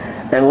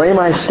 And lay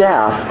my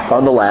staff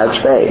on the lad's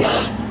face.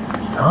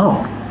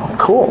 Oh,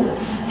 cool.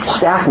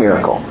 Staph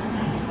miracle.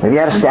 Maybe he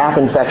had a staph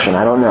infection.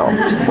 I don't know.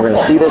 We're going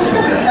to see this.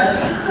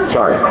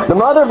 Sorry. The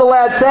mother of the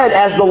lad said,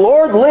 as the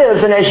Lord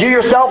lives and as you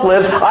yourself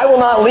live, I will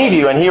not leave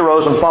you. And he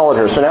arose and followed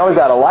her. So now we've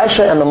got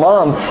Elisha and the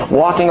mom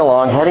walking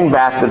along, heading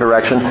back the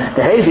direction.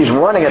 Gehazi's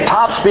running at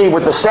top speed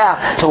with the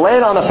staff to lay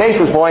it on the face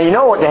of this boy. You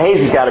know what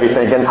Gehazi's got to be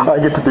thinking? I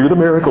get to do the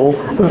miracle.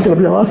 This is going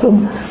to be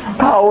awesome.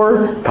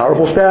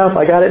 Powerful staff.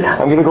 I got it.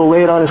 I'm going to go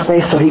lay it on his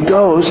face. So he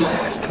goes,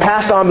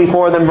 passed on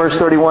before them, verse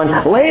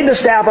 31, laid the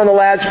staff on the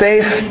lad's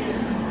face,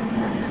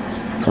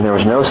 and there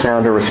was no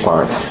sound or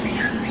response.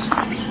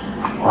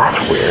 Well,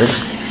 that's weird.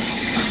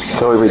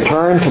 So he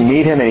returned to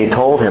meet him, and he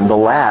told him, the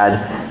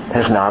lad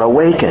has not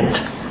awakened.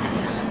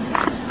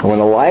 And when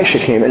Elisha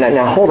came,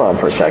 now hold on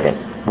for a second.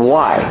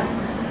 Why?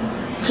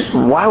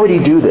 Why would he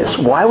do this?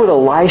 Why would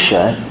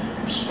Elisha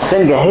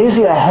send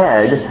Gehazi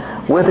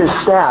ahead with his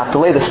staff to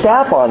lay the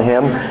staff on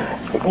him?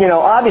 You know,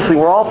 obviously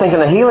we're all thinking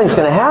the healing's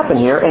going to happen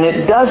here, and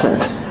it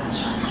doesn't.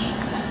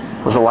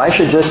 Was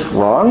Elisha just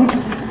wrong?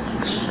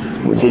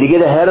 Did he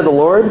get ahead of the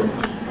Lord?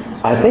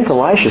 I think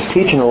Elisha's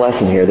teaching a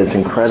lesson here that's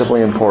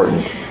incredibly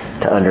important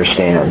to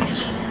understand.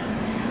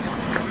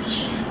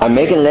 I'm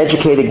making an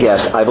educated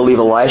guess. I believe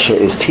Elisha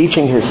is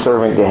teaching his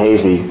servant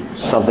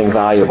Gehazi something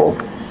valuable.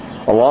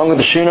 Along with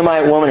the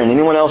Shunammite woman and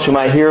anyone else who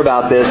might hear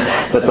about this,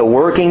 that the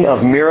working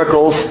of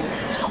miracles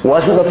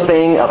wasn't a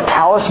thing of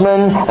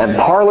talisman and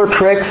parlor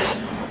tricks.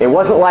 It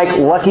wasn't like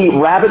lucky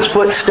rabbit's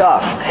foot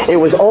stuff. It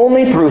was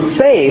only through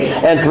faith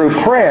and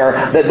through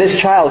prayer that this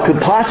child could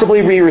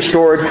possibly be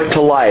restored to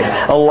life.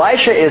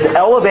 Elisha is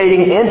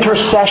elevating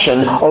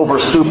intercession over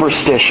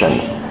superstition.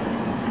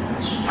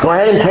 Go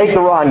ahead and take the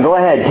rod. Go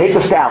ahead. Take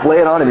the staff. Lay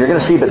it on him. You're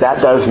going to see that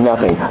does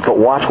nothing. But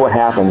watch what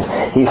happens.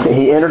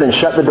 He entered and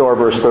shut the door,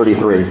 verse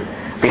 33.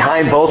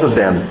 Behind both of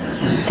them.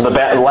 The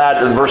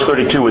lad in verse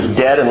 32 was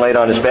dead and laid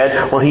on his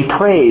bed. Well, he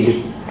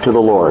prayed to the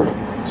Lord.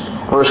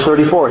 Verse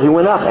 34, he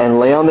went up and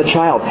lay on the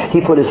child.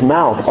 He put his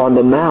mouth on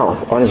his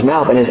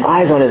mouth, and his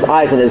eyes on his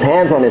eyes, and his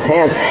hands on his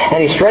hands,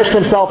 and he stretched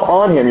himself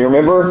on him. You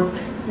remember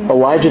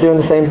Elijah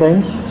doing the same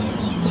thing?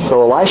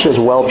 So Elisha is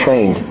well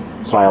trained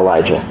by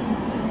Elijah.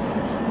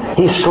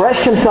 He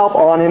stretched himself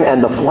on him,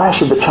 and the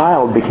flesh of the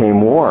child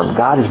became warm.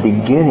 God is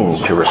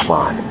beginning to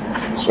respond.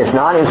 It's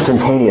not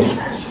instantaneous,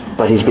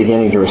 but he's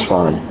beginning to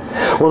respond.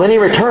 Well, then he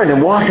returned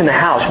and walked in the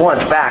house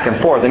once back and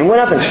forth. And he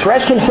went up and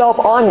stretched himself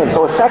on him.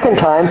 So a second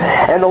time,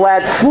 and the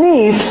lad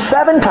sneezed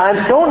 7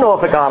 times. Don't know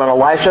if it got on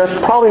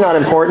Elisha. Probably not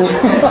important.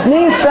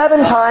 Sneezed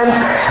 7 times,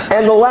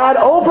 and the lad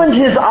opened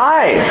his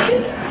eyes.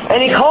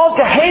 And he called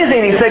Gehazi,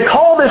 and he said,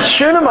 call this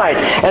Shunammite.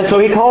 And so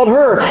he called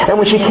her. And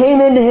when she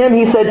came into him,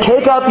 he said,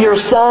 take up your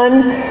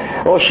son.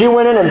 Well, she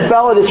went in and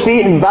fell at his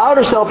feet and bowed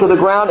herself to the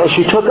ground as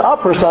she took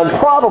up her son,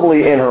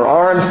 probably in her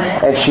arms,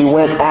 and she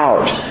went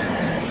out.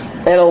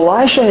 And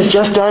Elisha has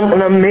just done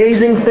an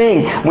amazing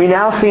thing. We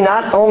now see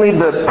not only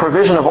the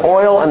provision of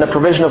oil and the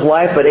provision of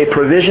life, but a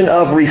provision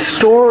of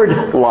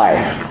restored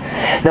life.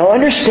 Now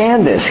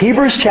understand this.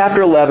 Hebrews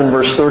chapter 11,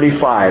 verse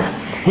 35.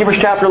 Hebrews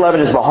chapter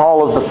 11 is the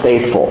hall of the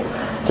faithful.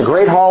 It's a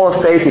great hall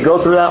of faith. You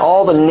go through that,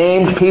 all the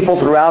named people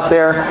throughout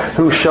there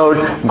who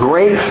showed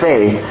great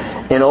faith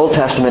in Old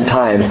Testament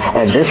times.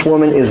 And this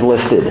woman is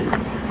listed,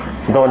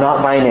 though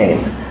not by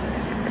name.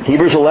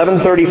 Hebrews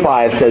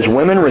 11:35 says,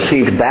 women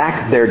received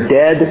back their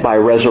dead by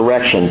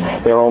resurrection.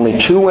 There are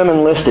only 2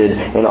 women listed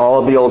in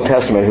all of the Old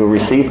Testament who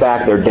received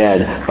back their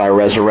dead by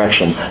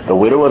resurrection. The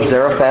widow of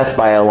Zarephath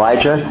by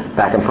Elijah,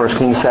 back in 1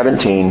 Kings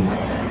 17,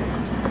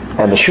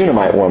 and the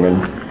Shunammite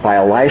woman by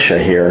Elisha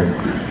here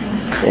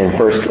in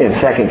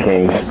 2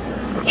 Kings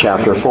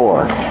chapter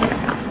 4.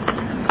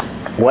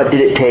 What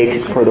did it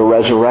take for the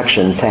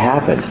resurrection to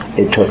happen?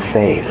 It took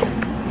faith.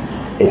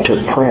 It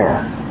took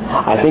prayer.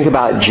 I think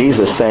about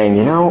Jesus saying,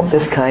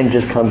 this kind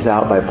just comes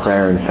out by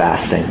prayer and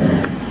fasting.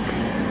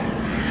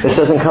 This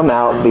doesn't come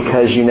out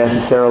because you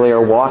necessarily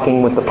are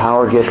walking with the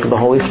power gift of the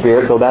Holy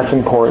Spirit, though that's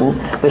important.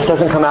 This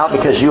doesn't come out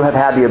because you have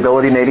had the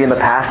ability maybe in the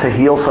past to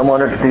heal someone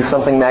or to do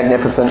something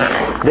magnificent.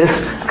 This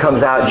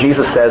comes out,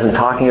 Jesus says, in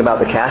talking about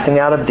the casting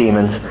out of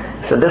demons.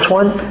 He said this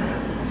one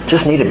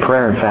just needed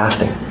prayer and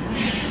fasting.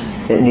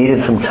 It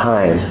needed some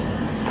time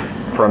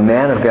for a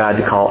man of God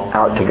to call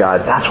out to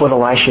God. That's what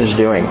Elisha is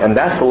doing. And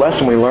that's the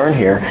lesson we learn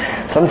here.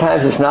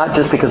 Sometimes it's not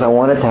just because I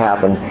want it to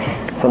happen.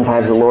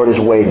 Sometimes the Lord is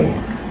waiting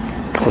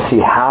to see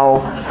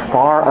how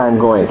far I'm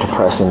going to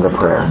press into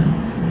prayer.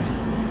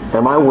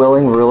 Am I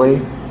willing really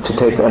to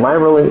take, am I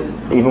really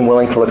even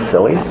willing to look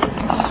silly?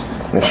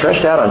 I mean,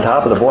 stretched out on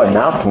top of the boy,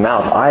 mouth to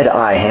mouth, eye to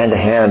eye, hand to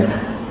hand.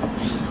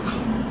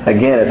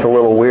 Again, it's a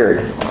little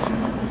weird.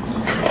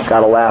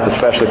 Got a laugh,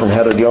 especially from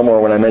Heather Gilmore,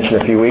 when I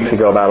mentioned a few weeks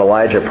ago about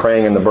Elijah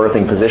praying in the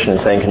birthing position and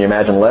saying, can you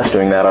imagine Les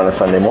doing that on a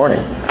Sunday morning?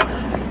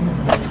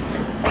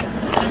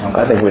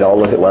 I think we'd all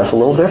look at Les a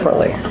little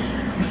differently.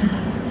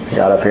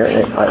 Got up here.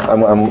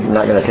 I'm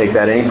not going to take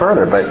that any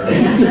further, but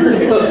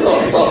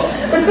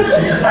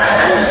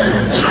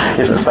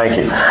he says, thank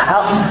you.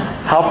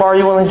 How far are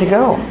you willing to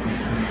go?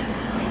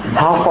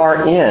 How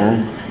far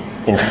in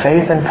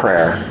faith and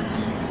prayer,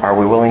 are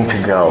we willing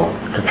to go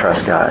to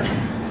trust God?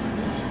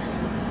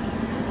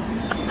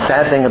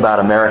 Sad thing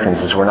about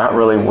Americans is we're not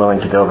really willing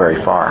to go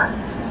very far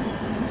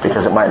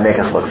because it might make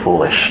us look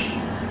foolish.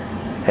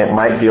 It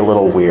might be a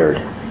little weird.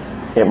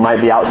 It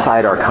might be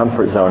outside our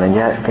comfort zone, and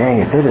yet, dang,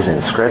 if it is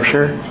in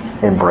Scripture,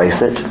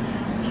 embrace it.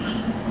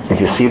 If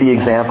you see the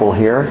example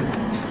here,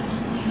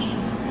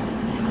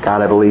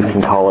 God, I believe,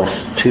 can call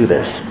us to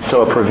this.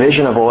 So a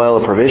provision of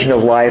oil, a provision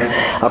of life,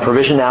 a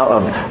provision now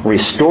of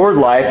restored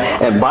life.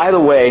 And by the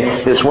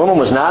way, this woman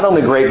was not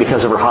only great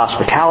because of her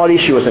hospitality,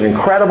 she was an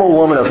incredible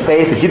woman of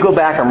faith. If you go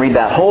back and read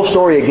that whole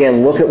story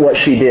again, look at what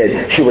she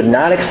did. She would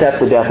not accept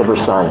the death of her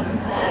son.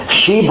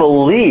 She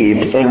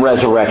believed in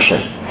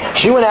resurrection.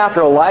 She went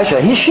after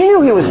Elisha. She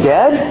knew he was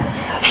dead.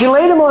 She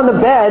laid him on the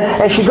bed,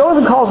 and she goes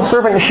and calls the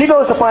servant, and she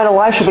goes to find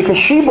Elisha because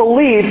she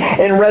believed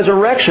in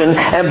resurrection,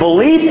 and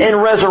belief in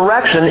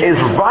resurrection is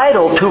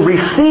vital to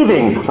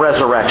receiving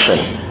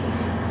resurrection.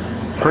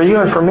 For you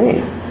and for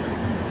me.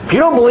 If you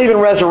don't believe in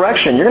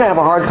resurrection, you're going to have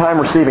a hard time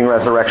receiving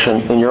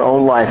resurrection in your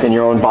own life, in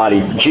your own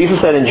body.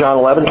 Jesus said in John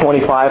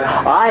 11:25,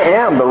 I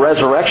am the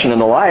resurrection and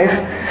the life.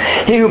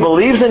 He who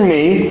believes in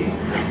me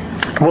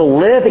will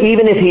live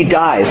even if he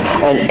dies.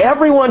 And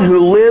everyone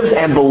who lives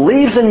and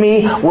believes in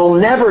me will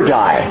never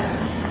die.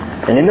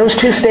 And in those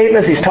 2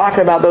 statements, he's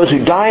talking about those who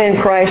die in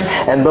Christ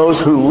and those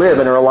who live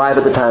and are alive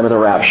at the time of the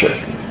rapture.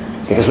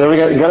 Because there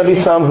are going to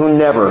be some who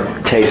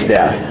never taste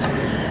death.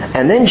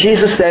 And then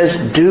Jesus says,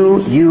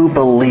 do you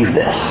believe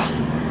this?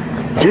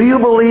 Do you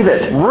believe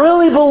it?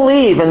 Really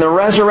believe in the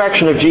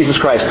resurrection of Jesus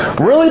Christ.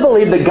 Really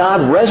believe that God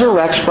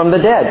resurrects from the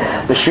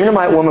dead. The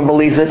Shunammite woman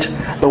believes it.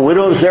 The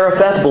widow of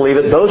Zarephath believes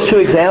it. Those 2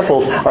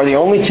 examples are the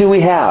only 2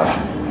 we have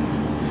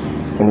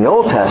in the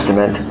Old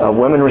Testament of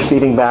women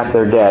receiving back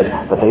their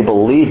dead, but they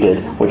believed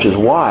it, which is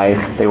why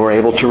they were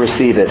able to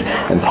receive it.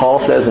 And Paul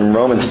says in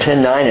Romans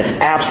 10:9,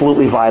 it's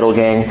absolutely vital,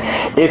 gang.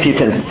 If you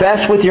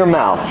confess with your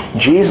mouth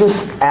Jesus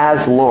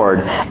as Lord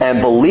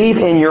and believe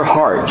in your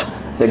heart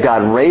that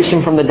God raised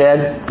him from the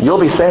dead, you'll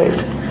be saved.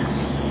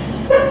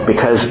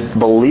 Because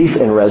belief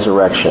in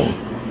resurrection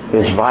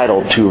is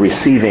vital to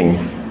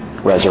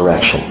receiving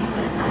resurrection.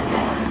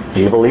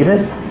 Do you believe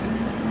it?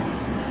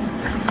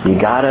 You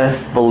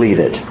gotta believe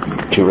it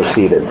to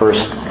receive it. Verse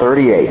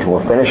 38, and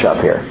we'll finish up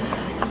here.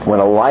 When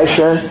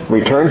Elisha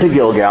returned to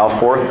Gilgal,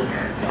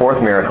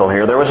 fourth miracle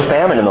here, there was a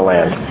famine in the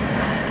land.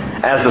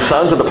 As the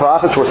sons of the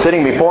prophets were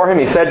sitting before him,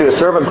 he said to his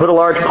servant, put on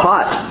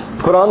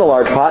the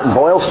large pot and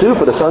boil stew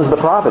for the sons of the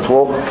prophets.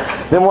 Well,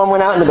 then one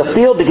went out into the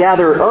field to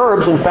gather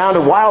herbs and found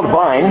a wild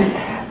vine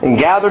and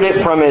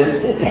gathered from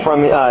it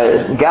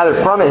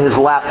his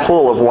lap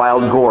full of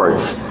wild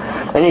gourds.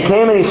 And he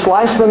came and he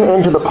sliced them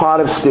into the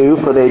pot of stew,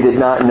 for they did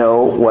not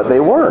know what they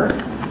were.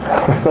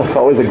 That's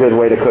always a good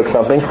way to cook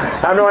something.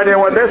 I have no idea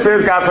what this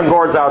is. Got some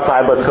gourds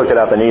outside. Let's cook it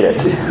up and eat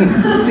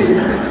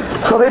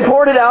it. So they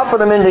poured it out for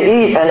the men to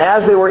eat, and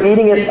as they were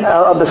eating it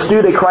of the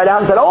stew, they cried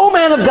out and said, "Oh,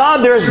 man of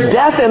God, there's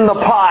death in the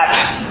pot."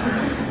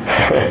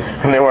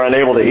 And they were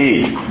unable to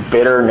eat.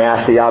 Bitter,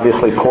 nasty,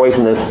 obviously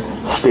poisonous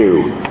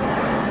stew.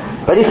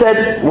 But he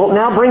said, "Well,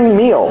 now bring me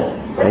meal."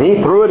 And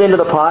he threw it into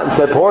the pot and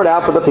said, "Pour it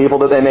out for the people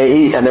that they may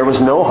eat." And there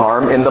was no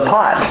harm in the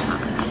pot.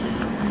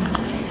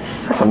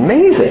 That's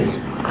amazing.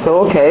 So,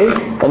 okay,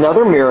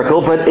 another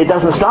miracle, but it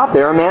doesn't stop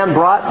there. A man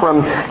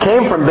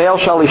came from Baal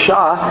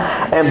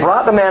Shalishah and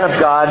brought the man of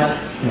God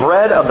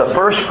bread of the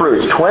first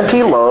fruits,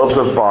 20 loaves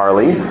of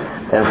barley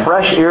and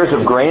fresh ears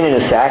of grain in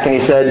his sack. And he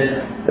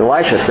said,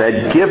 Elisha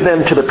said, "Give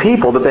them to the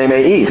people that they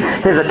may eat."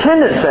 His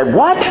attendant said,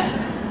 "What?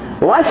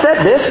 Will I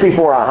set this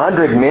before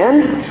 100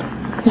 men?"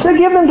 He said,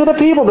 "Give them to the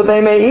people that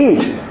they may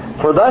eat.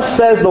 For thus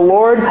says the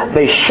Lord,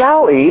 they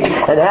shall eat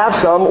and have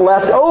some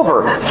left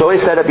over." So he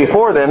set it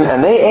before them,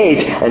 and they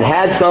ate and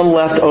had some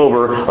left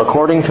over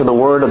according to the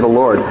word of the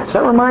Lord. Does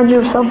that remind you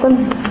of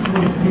something?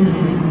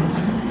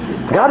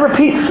 God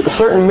repeats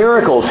certain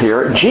miracles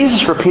here.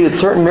 Jesus repeated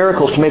certain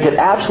miracles to make it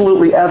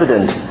absolutely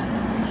evident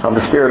of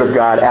the Spirit of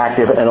God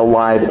active and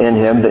alive in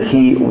him, that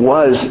he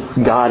was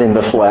God in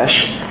the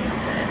flesh.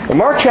 In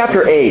Mark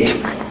chapter 8,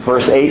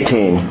 verse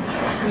 18,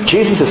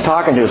 Jesus is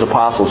talking to his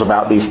apostles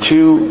about these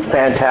two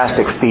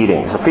fantastic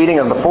feedings. The feeding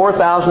of the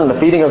 4,000 and the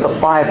feeding of the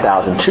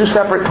 5,000. Two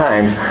separate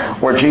times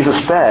where Jesus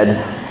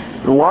fed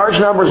large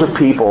numbers of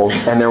people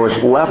and there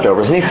was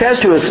leftovers. And he says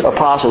to his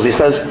apostles, he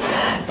says,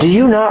 "Do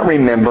you not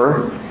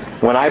remember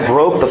when I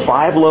broke the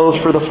 5 loaves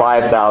for the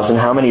 5,000,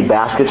 how many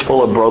baskets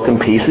full of broken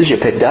pieces you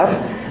picked up?"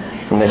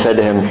 And they said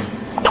to him,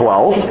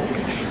 12.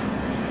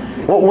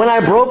 "Well, when I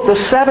broke the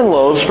 7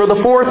 loaves for the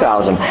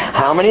 4,000,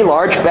 how many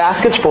large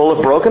baskets full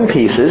of broken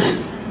pieces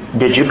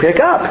did you pick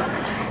up?"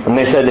 And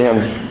they said to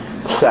him,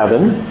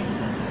 7.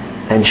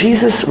 And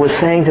Jesus was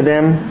saying to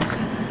them,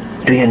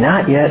 "Do you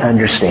not yet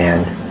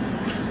understand?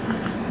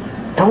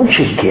 Don't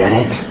you get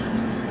it?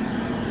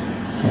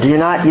 Do you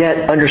not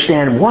yet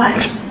understand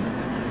what?"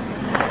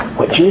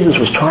 What Jesus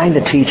was trying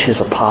to teach his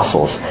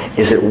apostles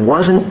is it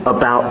wasn't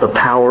about the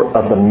power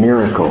of the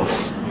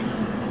miracles.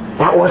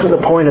 That wasn't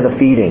the point of the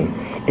feeding.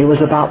 It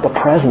was about the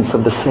presence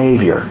of the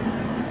Savior.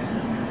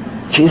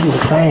 Jesus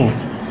is saying,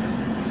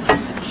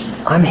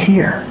 "I'm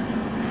here.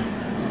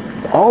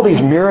 All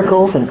these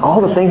miracles and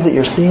all the things that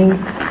you're seeing,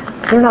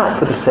 they're not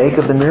for the sake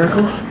of the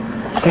miracles.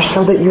 They're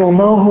so that you will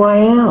know who I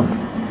am.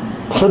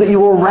 So that you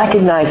will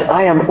recognize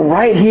I am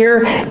right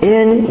here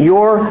in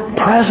your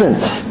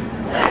presence."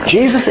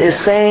 Jesus is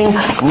saying,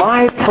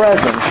 my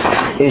presence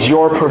is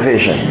your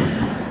provision.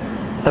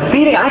 The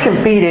feeding, I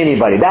can feed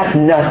anybody. That's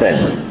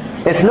nothing.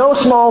 It's no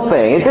small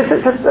thing.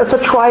 It's a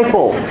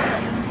trifle.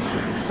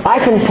 I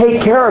can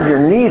take care of your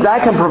needs. I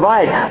can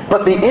provide.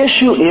 But the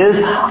issue is,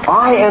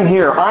 I am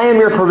here. I am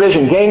your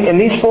provision. Gang, in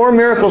these 4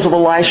 miracles of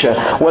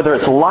Elisha, whether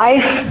it's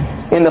life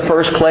in the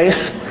first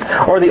place,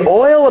 or the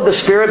oil of the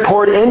Spirit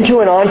poured into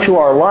and onto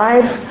our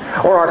lives,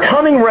 or our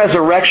coming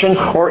resurrection,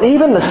 or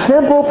even the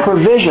simple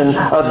provision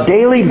of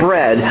daily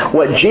bread,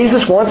 what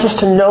Jesus wants us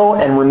to know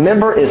and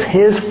remember is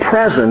his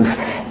presence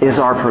is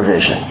our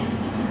provision.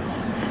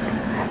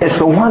 It's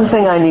the one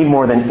thing I need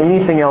more than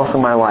anything else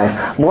in my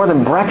life. More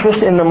than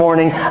breakfast in the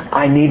morning,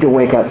 I need to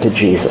wake up to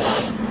Jesus.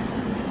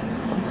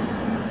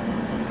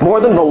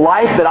 More than the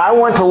life that I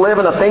want to live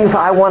and the things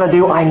I want to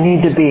do, I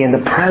need to be in the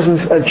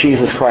presence of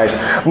Jesus Christ.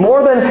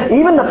 More than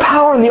even the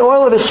power and the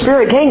oil of his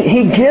Spirit. Gang,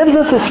 he gives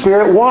us his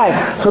Spirit.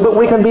 Why? So that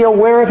we can be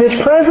aware of his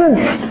presence.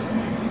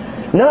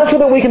 Not so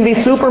that we can be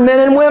supermen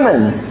and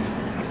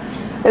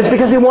women. It's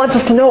because he wants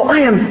us to know, I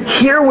am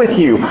here with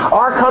you.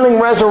 Our coming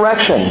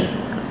resurrection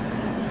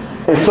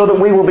is so that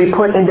we will be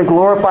put into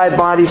glorified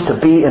bodies to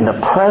be in the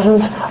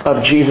presence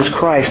of Jesus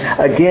Christ.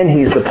 Again,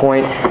 he's the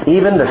point.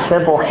 Even the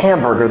simple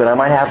hamburger that I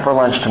might have for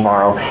lunch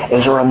tomorrow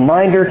is a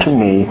reminder to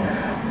me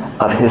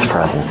of his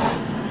presence.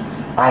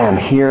 I am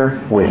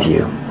here with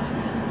you.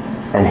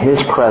 And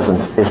his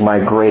presence is my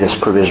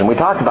greatest provision. We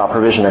talked about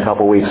provision a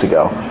couple weeks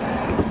ago.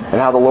 And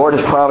how the Lord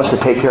has promised to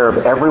take care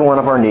of every one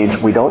of our needs.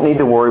 We don't need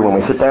to worry when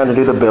we sit down to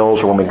do the bills,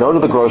 or when we go to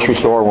the grocery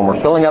store, when we're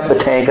filling up the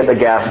tank at the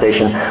gas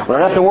station. We don't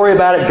have to worry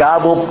about it.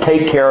 God will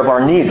take care of our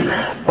needs.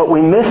 But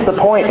we miss the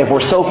point if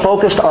we're so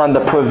focused on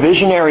the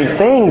provisionary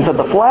things of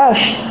the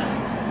flesh.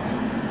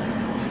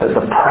 That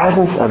the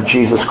presence of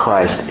Jesus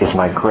Christ is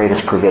my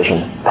greatest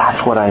provision.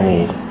 That's what I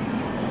need.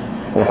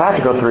 And if I have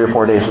to go 3 or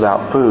 4 days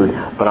without food,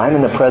 but I'm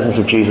in the presence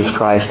of Jesus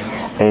Christ,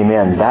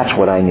 amen, that's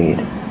what I need.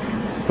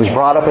 It was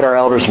brought up at our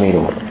elders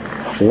meeting.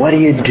 What do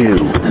you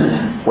do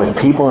with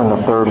people in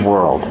the third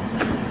world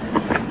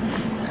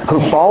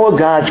who follow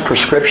God's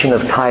prescription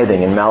of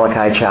tithing in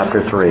Malachi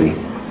chapter 3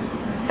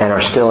 and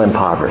are still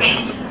impoverished?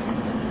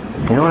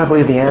 You know what I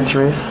believe the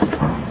answer is?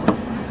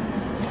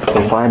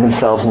 They find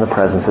themselves in the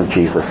presence of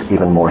Jesus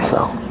even more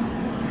so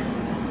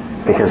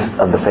because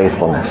of the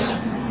faithfulness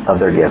of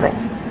their giving.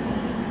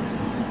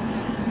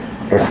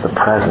 It's the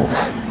presence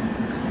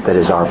that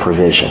is our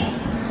provision.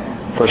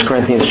 1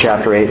 Corinthians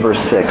chapter 8, verse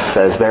 6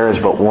 says, there is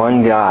but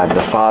one God,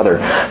 the Father,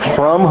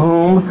 from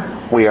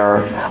whom we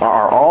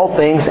are all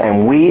things,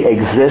 and we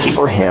exist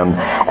for Him.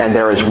 And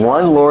there is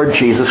one Lord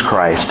Jesus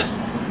Christ,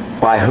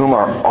 by whom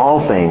are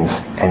all things,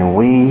 and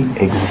we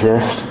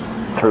exist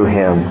through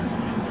Him.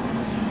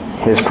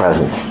 His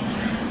presence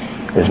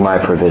is my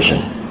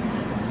provision.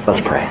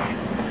 Let's pray.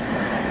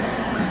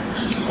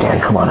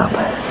 Dan, come on up.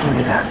 Look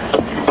at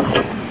that.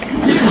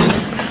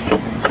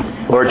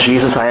 Lord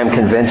Jesus, I am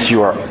convinced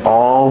you are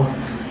all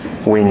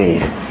we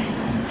need.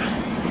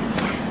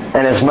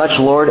 And as much,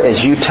 Lord,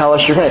 as you tell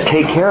us, you're going to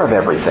take care of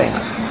everything.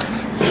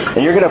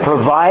 And you're going to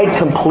provide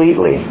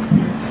completely.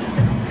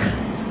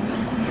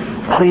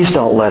 Please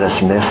don't let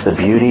us miss the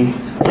beauty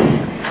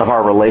of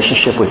our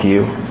relationship with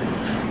you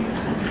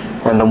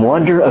and the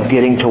wonder of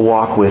getting to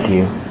walk with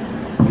you.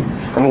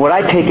 And what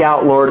I take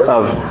out, Lord,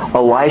 of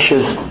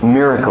Elisha's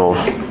miracles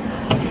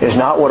is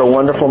not what a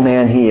wonderful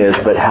man he is,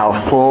 but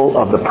how full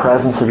of the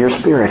presence of your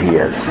Spirit he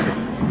is.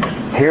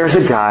 Here's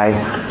a guy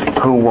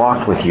who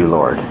walked with you,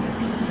 Lord.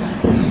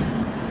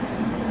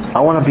 I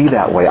want to be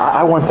that way.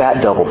 I want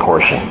that double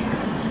portion.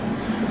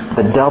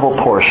 The double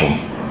portion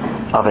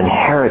of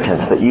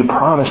inheritance that you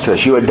promised to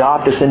us. You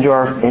adopt us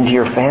into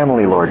your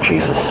family, Lord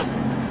Jesus.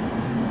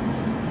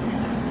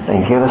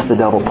 And give us the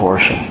double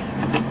portion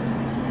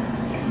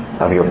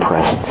of your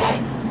presence.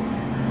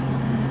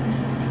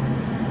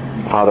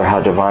 Father,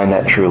 how divine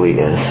that truly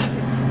is.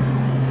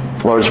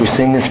 Lord, as we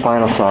sing this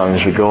final song,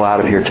 as we go out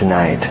of here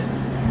tonight,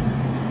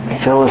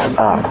 fill us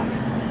up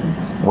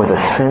with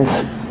a sense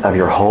of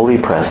your holy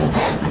presence.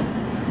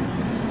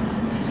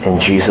 In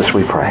Jesus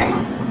we pray.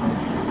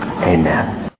 Amen.